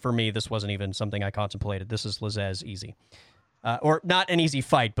that for me, this wasn't even something I contemplated. This is Lazzez easy. Or not an easy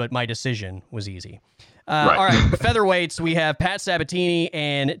fight, but my decision was easy. Right. All right, featherweights, we have Pat Sabatini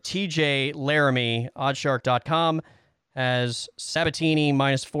and TJ Laramie. Oddshark.com has Sabatini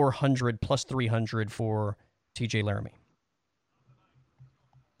minus 400, plus 300 for TJ Laramie.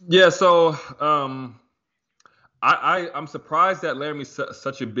 Yeah, so I'm surprised that Laramie's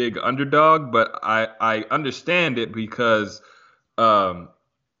such a big underdog, but I understand it because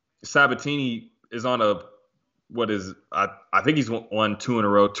Sabatini is on I think he's won 2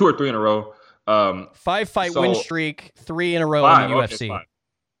 or 3 in a row. 5-fight win streak, 3 in a row in the UFC. Okay,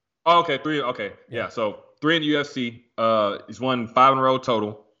 oh, okay, 3. Okay, yeah. So 3 in the UFC. He's won 5 in a row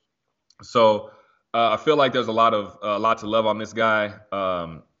total. So I feel like there's a lot to love on this guy.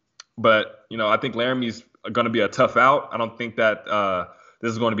 But I think Laramie's going to be a tough out. I don't think that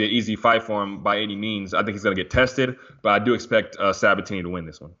this is going to be an easy fight for him by any means. I think he's going to get tested, but I do expect Sabatini to win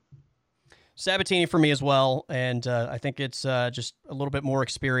this one. Sabatini for me as well, and I think it's just a little bit more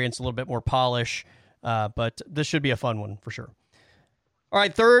experience, a little bit more polish, but this should be a fun one for sure. All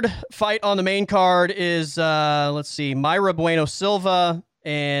right, third fight on the main card is, let's see, Mayra Bueno Silva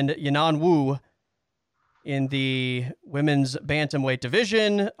and Yanan Wu in the women's bantamweight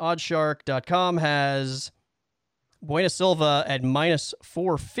division. Oddshark.com has Bueno Silva at minus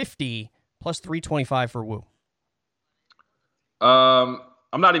 450, plus 325 for Wu.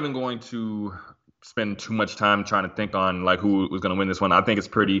 I'm not even going to spend too much time trying to think on like who was going to win this one. I think it's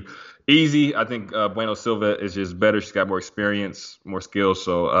pretty easy. I think Bueno Silva is just better. She's got more experience, more skills.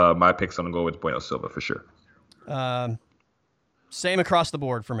 So my pick's going to go with Bueno Silva for sure. Same across the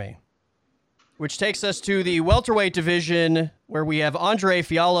board for me. Which takes us to the welterweight division where we have Andre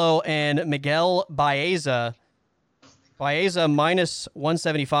Fialho and Miguel Baeza. Baeza minus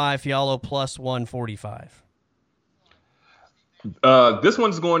 175, Fialho plus 145. This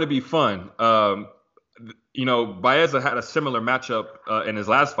one's going to be fun. Baeza had a similar matchup in his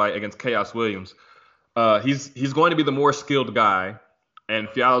last fight against Chaos Williams. He's going to be the more skilled guy, and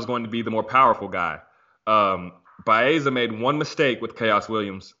Fialho is going to be the more powerful guy. Baeza made one mistake with Chaos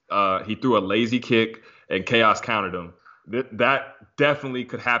Williams. He threw a lazy kick, and Chaos countered him. That definitely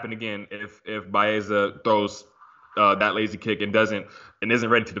could happen again if Baeza throws that lazy kick and isn't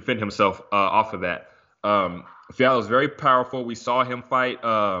ready to defend himself off of that. Fialho is very powerful. We saw him fight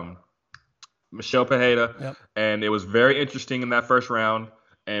Michel Pereira, and it was very interesting in that first round.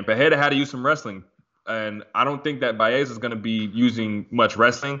 And Pereira had to use some wrestling, and I don't think that Baeza is going to be using much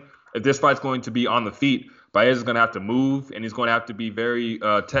wrestling. If this fight's going to be on the feet, Baeza is going to have to move, and he's going to have to be very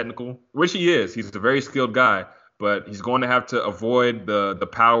technical, which he is. He's a very skilled guy, but he's going to have to avoid the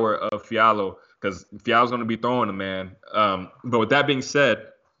power of Fialho because Fialho's going to be throwing him, man. But with that being said,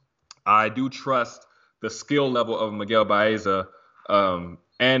 I do trust the skill level of Miguel Baeza,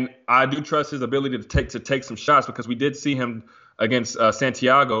 and I do trust his ability to take some shots because we did see him against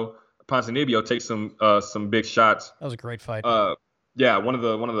Santiago Ponzinibbio take some big shots. That was a great fight. Yeah, one of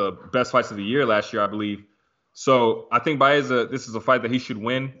the best fights of the year last year, I believe. So I think Baeza, this is a fight that he should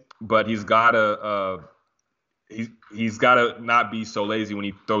win, but he's gotta not be so lazy when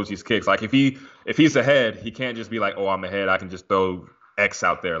he throws these kicks. Like if he's ahead, he can't just be like, oh, I'm ahead, I can just throw X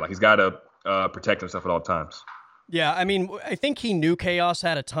out there. Like he's gotta protect himself at all times. Yeah, I mean, I think he knew Chaos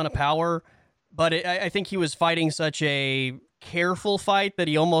had a ton of power, but I think he was fighting such a careful fight that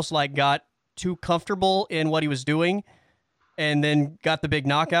he almost like got too comfortable in what he was doing and then got the big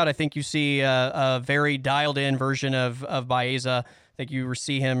knockout. I think you see a very dialed-in version of Baeza. I think you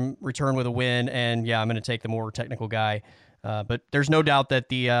see him return with a win, and yeah, I'm going to take the more technical guy. But there's no doubt that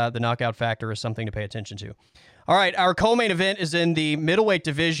the knockout factor is something to pay attention to. All right, our co-main event is in the middleweight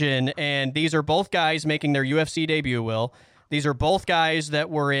division, and these are both guys making their UFC debut, Will. These are both guys that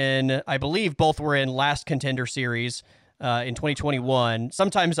were in, I believe both were in last Contender Series in 2021.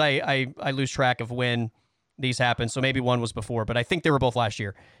 Sometimes I lose track of when these happen, so maybe one was before, but I think they were both last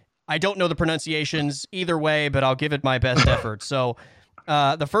year. I don't know the pronunciations either way, but I'll give it my best effort. So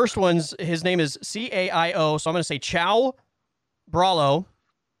the first one's, his name is Caio, so I'm going to say Chao Bralo,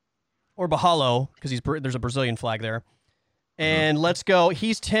 or Bahalo, because there's a Brazilian flag there. And let's go,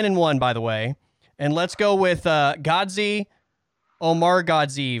 he's 10-1, by the way. And let's go with Godzi Omar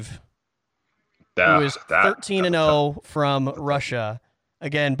Godziev, who is 13-0 from Russia.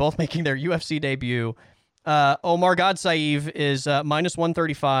 Again, both making their UFC debut. Omar Godziev is minus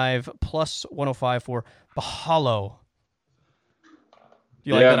 135, plus 105 for Bahalo. Do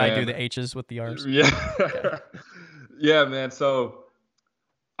you like that man. I do the H's with the R's? Yeah. Okay. Yeah, man. So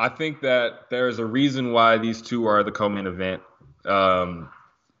I think that there is a reason why these two are the co-main event. And,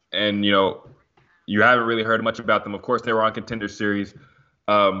 you haven't really heard much about them. Of course, they were on Contender Series.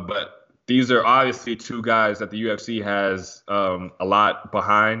 But these are obviously two guys that the UFC has a lot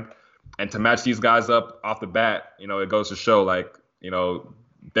behind. And to match these guys up off the bat, it goes to show,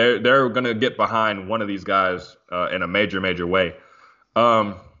 they're going to get behind one of these guys in a major, major way.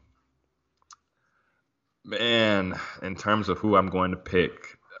 Man, in terms of who I'm going to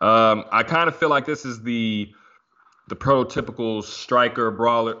pick, I kind of feel like this is the prototypical striker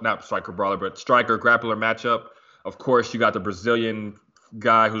grappler matchup. Of course, you got the Brazilian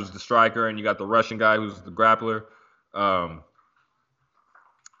guy who's the striker, and you got the Russian guy who's the grappler.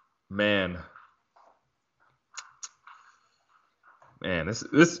 Man, this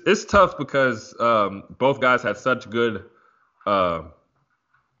it's tough because both guys had such good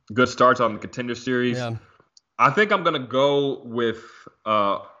starts on the Contender Series. Yeah. I think I'm gonna go with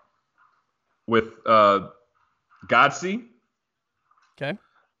Godzi. Okay.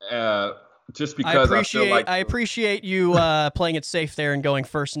 Just because I appreciate you playing it safe there and going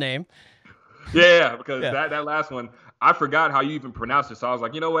first name. Yeah, because that last one, I forgot how you even pronounce it. So I was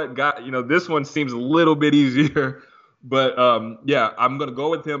like, you know what, this one seems a little bit easier. But I'm gonna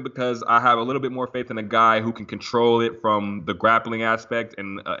go with him because I have a little bit more faith in a guy who can control it from the grappling aspect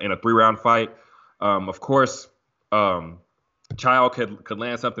in a 3-round fight. Of course, Chao could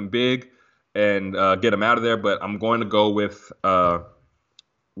land something big and get him out of there, but I'm going to go with the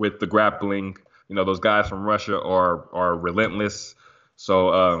grappling. Those guys from Russia are relentless.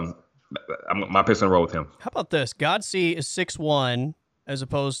 So My pick's gonna roll with him. How about this? Godsey is 6'1", as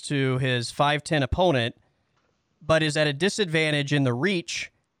opposed to his 5'10" opponent, but is at a disadvantage in the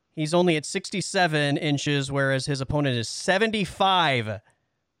reach. He's only at 67 inches, whereas his opponent is 75.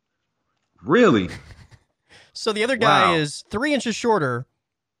 Really? So the other guy is 3 inches shorter,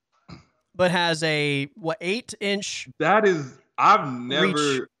 but has a 8-inch that is I've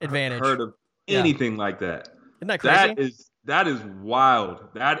never advantage. Heard of anything like that. Isn't that crazy? That is wild.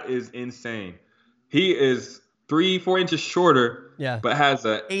 That is insane. He is 3-4 inches shorter, but has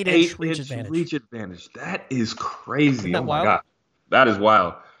a 8-inch reach advantage. That is crazy. Isn't that oh wild? My God. That is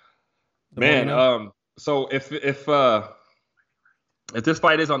wild. Man, so if this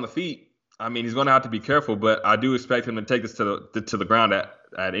fight is on the feet, I mean, he's going to have to be careful, but I do expect him to take this to the ground at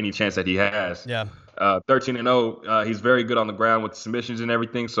any chance that he has. Yeah. 13-0. He's very good on the ground with submissions and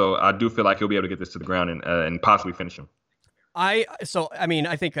everything, so I do feel like he'll be able to get this to the ground and possibly finish him. I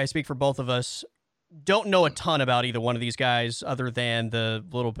think I speak for both of us. Don't know a ton about either one of these guys other than the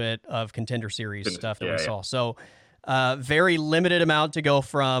little bit of Contender Series stuff that we saw. So very limited amount to go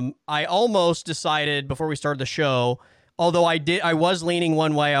from. I almost decided before we started the show, although I was leaning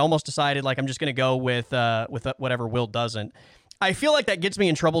one way, I almost decided like I'm just going to go with whatever Will doesn't. I feel like that gets me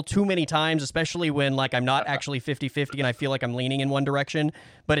in trouble too many times, especially when like I'm not actually 50-50 and I feel like I'm leaning in one direction,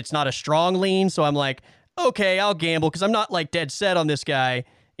 but it's not a strong lean. So I'm like, okay, I'll gamble because I'm not like dead set on this guy,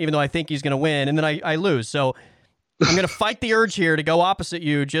 even though I think he's going to win, and then I lose. So I'm going to fight the urge here to go opposite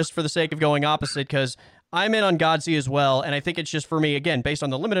you just for the sake of going opposite because I'm in on Godsey as well, and I think it's just for me, again, based on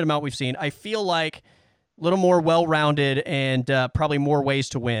the limited amount we've seen, I feel like a little more well-rounded and probably more ways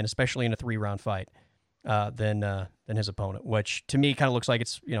to win, especially in a 3-round fight than his opponent, which to me kind of looks like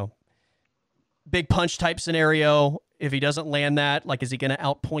it's, big punch type scenario. If he doesn't land that, like, is he going to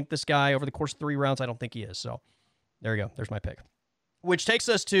outpoint this guy over the course of 3 rounds? I don't think he is. So there you go. There's my pick. Which takes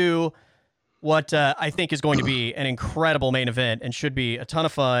us to what I think is going to be an incredible main event and should be a ton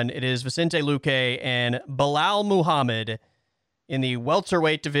of fun. It is Vicente Luque and Belal Muhammad in the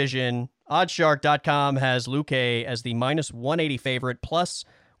welterweight division. Oddshark.com has Luque as the -180 favorite, plus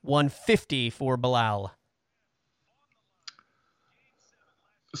 150 for Belal.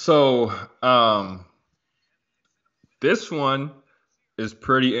 So, this one is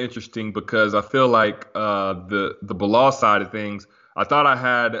pretty interesting because I feel like the Belal side of things, I thought I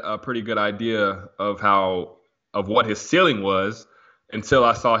had a pretty good idea of what his ceiling was until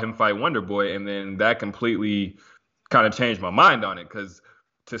I saw him fight Wonderboy, and then that completely kind of changed my mind on it. Because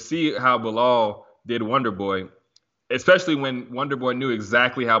to see how Belal did Wonderboy, especially when Wonderboy knew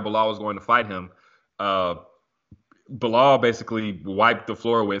exactly how Belal was going to fight him, Belal basically wiped the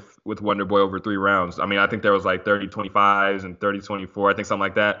floor with Wonderboy over 3 rounds. I mean, I think there was like 30-25s and 30-24, I think something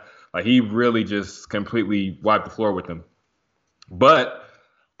like that. Like, he really just completely wiped the floor with him. But,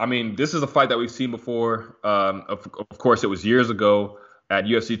 I mean, this is a fight that we've seen before. Of course, it was years ago at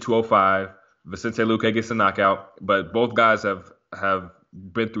UFC 205. Vicente Luque gets a knockout. But both guys have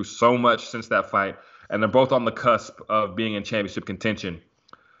been through so much since that fight, and they're both on the cusp of being in championship contention.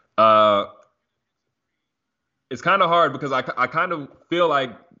 It's kind of hard because I kind of feel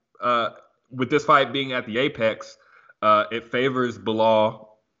like with this fight being at the Apex, it favors Belal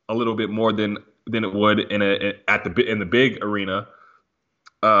a little bit more than it would in the big arena.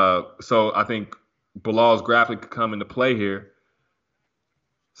 So I think Belal's grappling could come into play here.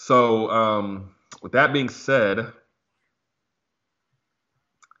 So with that being said,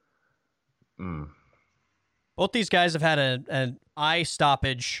 both these guys have had an eye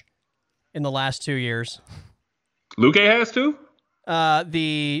stoppage in the last 2 years. Luque has too?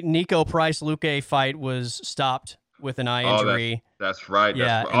 The Nico Price-Luque fight was stopped with an eye injury. That's right.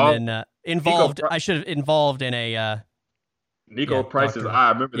 Yeah, that's right. And then involved in a... Nico Price's eye.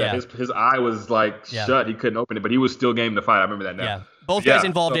 I remember that. His eye was like shut. He couldn't open it, but he was still game to fight. I remember that now. Yeah. Both guys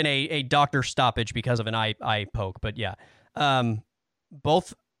involved in a doctor stoppage because of an eye poke. But yeah.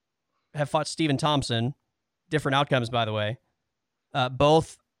 Both have fought Stephen Thompson. Different outcomes, by the way.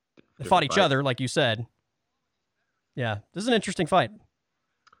 Both fought each other, like you said. Yeah. This is an interesting fight.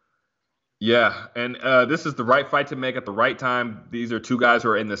 Yeah. And this is the right fight to make at the right time. These are two guys who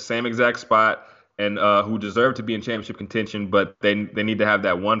are in the same exact spot and who deserve to be in championship contention, but they need to have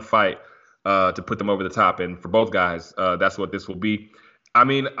that one fight to put them over the top. And for both guys, that's what this will be. I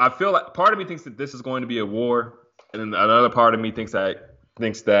mean, I feel like part of me thinks that this is going to be a war, and then another part of me thinks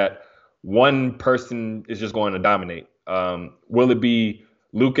that one person is just going to dominate. Will it be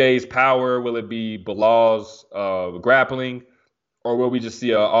Luque's power? Will it be Belal's grappling? Or will we just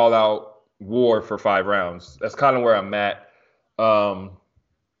see an all-out war for 5 rounds? That's kind of where I'm at.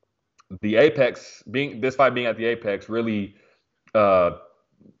 The Apex, this fight being at the Apex really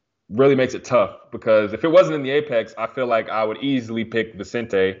really makes it tough because if it wasn't in the Apex, I feel like I would easily pick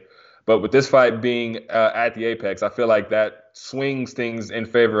Vicente. But with this fight being at the Apex, I feel like that swings things in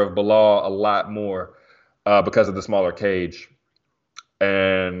favor of Bilal a lot more because of the smaller cage.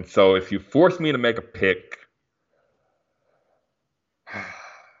 And so if you force me to make a pick,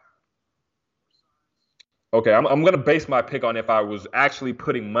 okay, I'm going to base my pick on if I was actually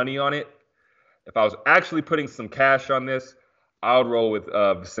putting money on it. If I was actually putting some cash on this, I would roll with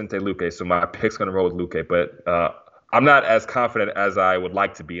Vicente Luque. So my pick's going to roll with Luque. But I'm not as confident as I would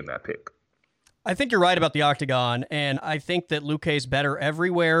like to be in that pick. I think you're right about the octagon, and I think that Luque's better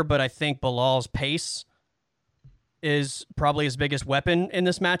everywhere, but I think Bilal's pace is probably his biggest weapon in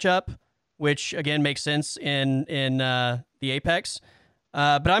this matchup, which, again, makes sense in the Apex.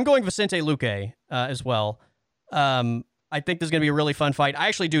 But I'm going Vicente Luque as well. I think this is going to be a really fun fight. I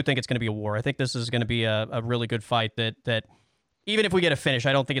actually do think it's going to be a war. I think this is going to be a really good fight that even if we get a finish,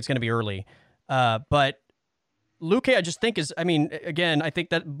 I don't think it's going to be early. But Luque, I just think again, I think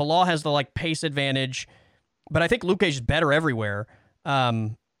that Bilal has the pace advantage, but I think Luque's better everywhere.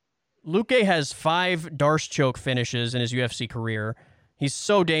 Luque has 5 Darce choke finishes in his UFC career. He's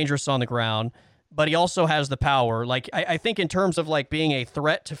so dangerous on the ground, but he also has the power. I think in terms of being a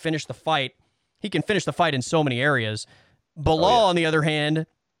threat to finish the fight, he can finish the fight in so many areas. Bilal, on the other hand,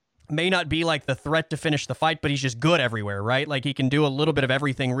 may not be the threat to finish the fight, but he's just good everywhere, right? He can do a little bit of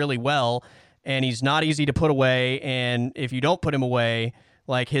everything really well, and he's not easy to put away. And if you don't put him away,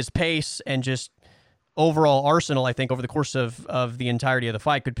 his pace and just overall arsenal, I think over the course of the entirety of the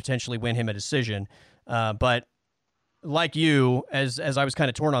fight could potentially win him a decision. But like you, as I was kind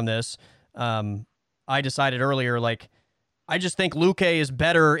of torn on this, I decided earlier, I just think Luque is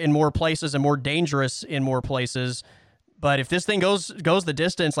better in more places and more dangerous in more places. But if this thing goes the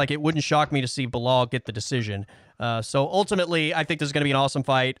distance, it wouldn't shock me to see Bilal get the decision. So ultimately, I think this is going to be an awesome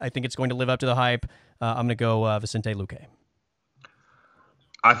fight. I think it's going to live up to the hype. I'm going to go Vicente Luque.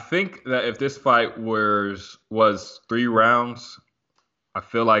 I think that if this fight was 3 rounds, I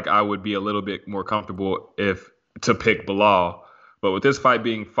feel like I would be a little bit more comfortable to pick Bilal. But with this fight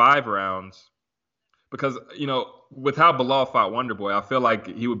being 5 rounds, because with how Bilal fought Wonderboy, I feel like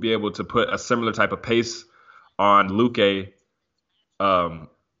he would be able to put a similar type of pace on Luque. But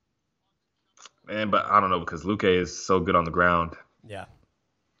I don't know because Luque is so good on the ground. Yeah.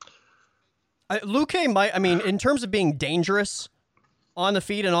 Luque might, in terms of being dangerous on the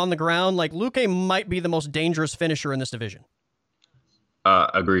feet and on the ground, Luque might be the most dangerous finisher in this division.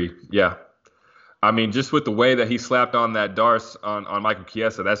 Agreed. Yeah. Just with the way that he slapped on that Darce on Michael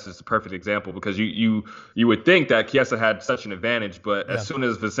Chiesa, that's just a perfect example because you would think that Chiesa had such an advantage, but as soon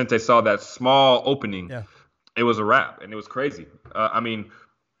as Vicente saw that small opening, it was a wrap, and it was crazy. There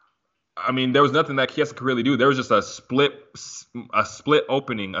was nothing that Chiesa could really do. There was just a split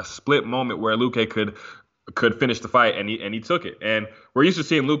opening, a split moment where Luque could finish the fight, and he took it. And we're used to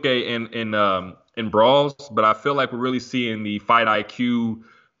seeing Luque in brawls, but I feel like we're really seeing the fight IQ,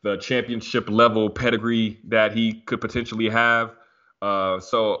 the championship level pedigree that he could potentially have.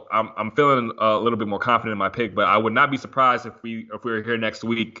 So I'm feeling a little bit more confident in my pick, but I would not be surprised if we were here next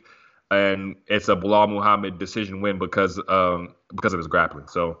week and it's a Bilal Muhammad decision win because of his grappling.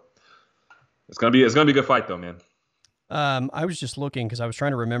 So it's gonna be a good fight though, man. I was just looking because I was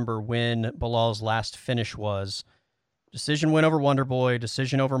trying to remember when Bilal's last finish was. Decision win over Wonderboy,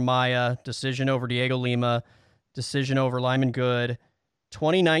 decision over Maya, decision over Diego Lima, decision over Lyman Good.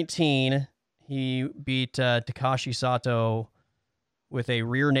 2019, he beat Takashi Sato with a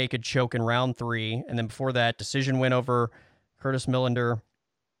rear naked choke in round 3. And then before that, decision win over Curtis Millender.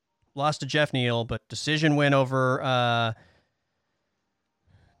 Lost to Jeff Neal, but decision win over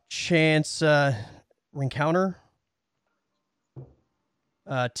Chance Rincounter.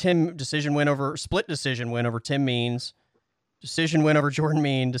 Split decision win over Tim Means. Decision win over Jordan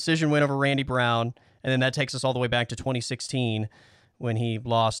Mean. Decision win over Randy Brown. And then that takes us all the way back to 2016 when he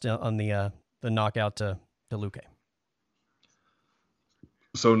lost on the knockout to Luque.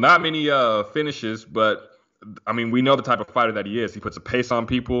 So not many finishes, but we know the type of fighter that he is. He puts a pace on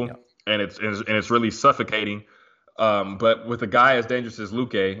people, and it's really suffocating. But with a guy as dangerous as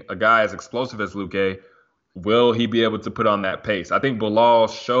Luque, a guy as explosive as Luque, will he be able to put on that pace? I think Bilal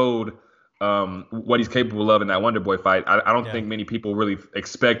showed what he's capable of in that Wonderboy fight. I don't think many people really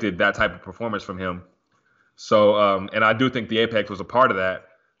expected that type of performance from him. So, and I do think the Apex was a part of that.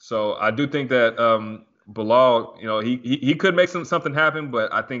 So I do think that Bilal, he could make something happen,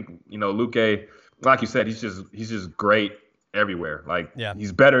 but I think Luque, like you said, he's just great everywhere.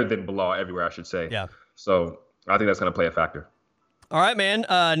 He's better than Bilal everywhere, I should say. Yeah. So I think that's going to play a factor. All right, man.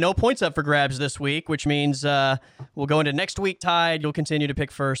 No points up for grabs this week, which means we'll go into next week tied. You'll continue to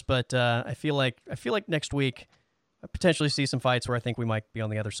pick first, but I feel like next week I potentially see some fights where I think we might be on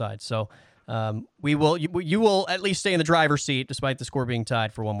the other side. So you will at least stay in the driver's seat despite the score being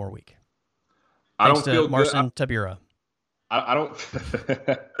tied for one more week. Thanks to Marcin Tybura. I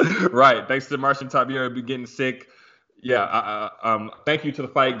don't. Right. Thanks to Marcin Tybura be getting sick. Yeah. Thank you to the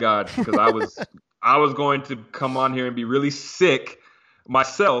fight god, because I was going to come on here and be really sick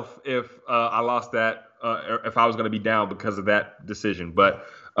myself if I lost that, if I was going to be down because of that decision. But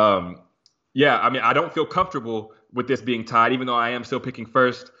yeah, I mean, I don't feel comfortable with this being tied, even though I am still picking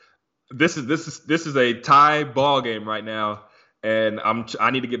first. This is a tie ball game right now, and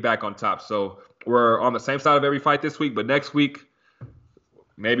I need to get back on top. So we're on the same side of every fight this week, but next week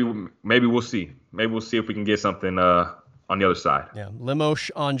maybe we'll see. Maybe we'll see if we can get something on the other side. Yeah, Limoges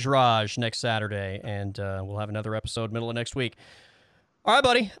Andrade next Saturday, and we'll have another episode middle of next week. All right,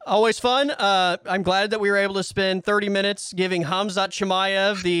 buddy. Always fun. I'm glad that we were able to spend 30 minutes giving Khamzat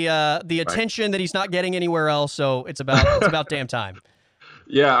Chimaev the attention that he's not getting anywhere else. So it's about damn time.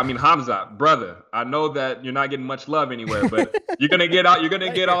 Yeah, I mean, Khamzat, brother, I know that you're not getting much love anywhere, but you're gonna get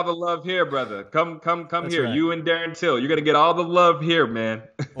all the love here, brother. Come That's here. Right. You and Darren Till, you're gonna get all the love here, man.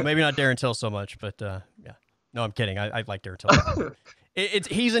 Well, maybe not Darren Till so much, but yeah. No, I'm kidding. I like Darren Till.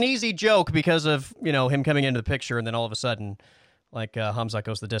 He's an easy joke because of him coming into the picture, and then all of a sudden, like Khamzat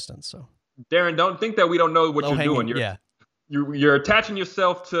goes the distance. So Darren, don't think that we don't know what you're doing. You're attaching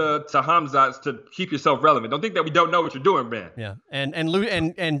yourself to Khamzat to keep yourself relevant. Don't think that we don't know what you're doing, man. Yeah, and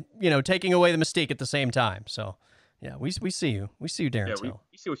taking away the mystique at the same time. So yeah, we see you. We see you, Darren Till.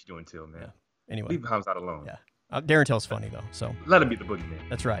 We see what you're doing, Till, man. Yeah. Anyway, leave Khamzat alone. Yeah, Darren Till's funny though. So let him be the boogeyman.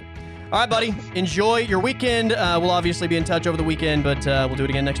 That's right. All right, buddy. Enjoy your weekend. We'll obviously be in touch over the weekend, but we'll do it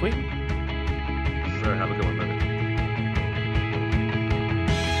again next week. Sure. Have a good one, brother.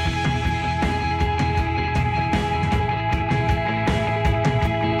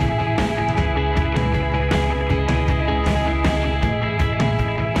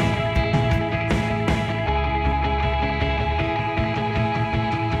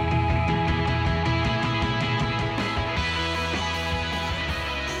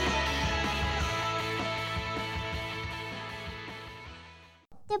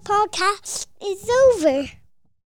 The podcast is over.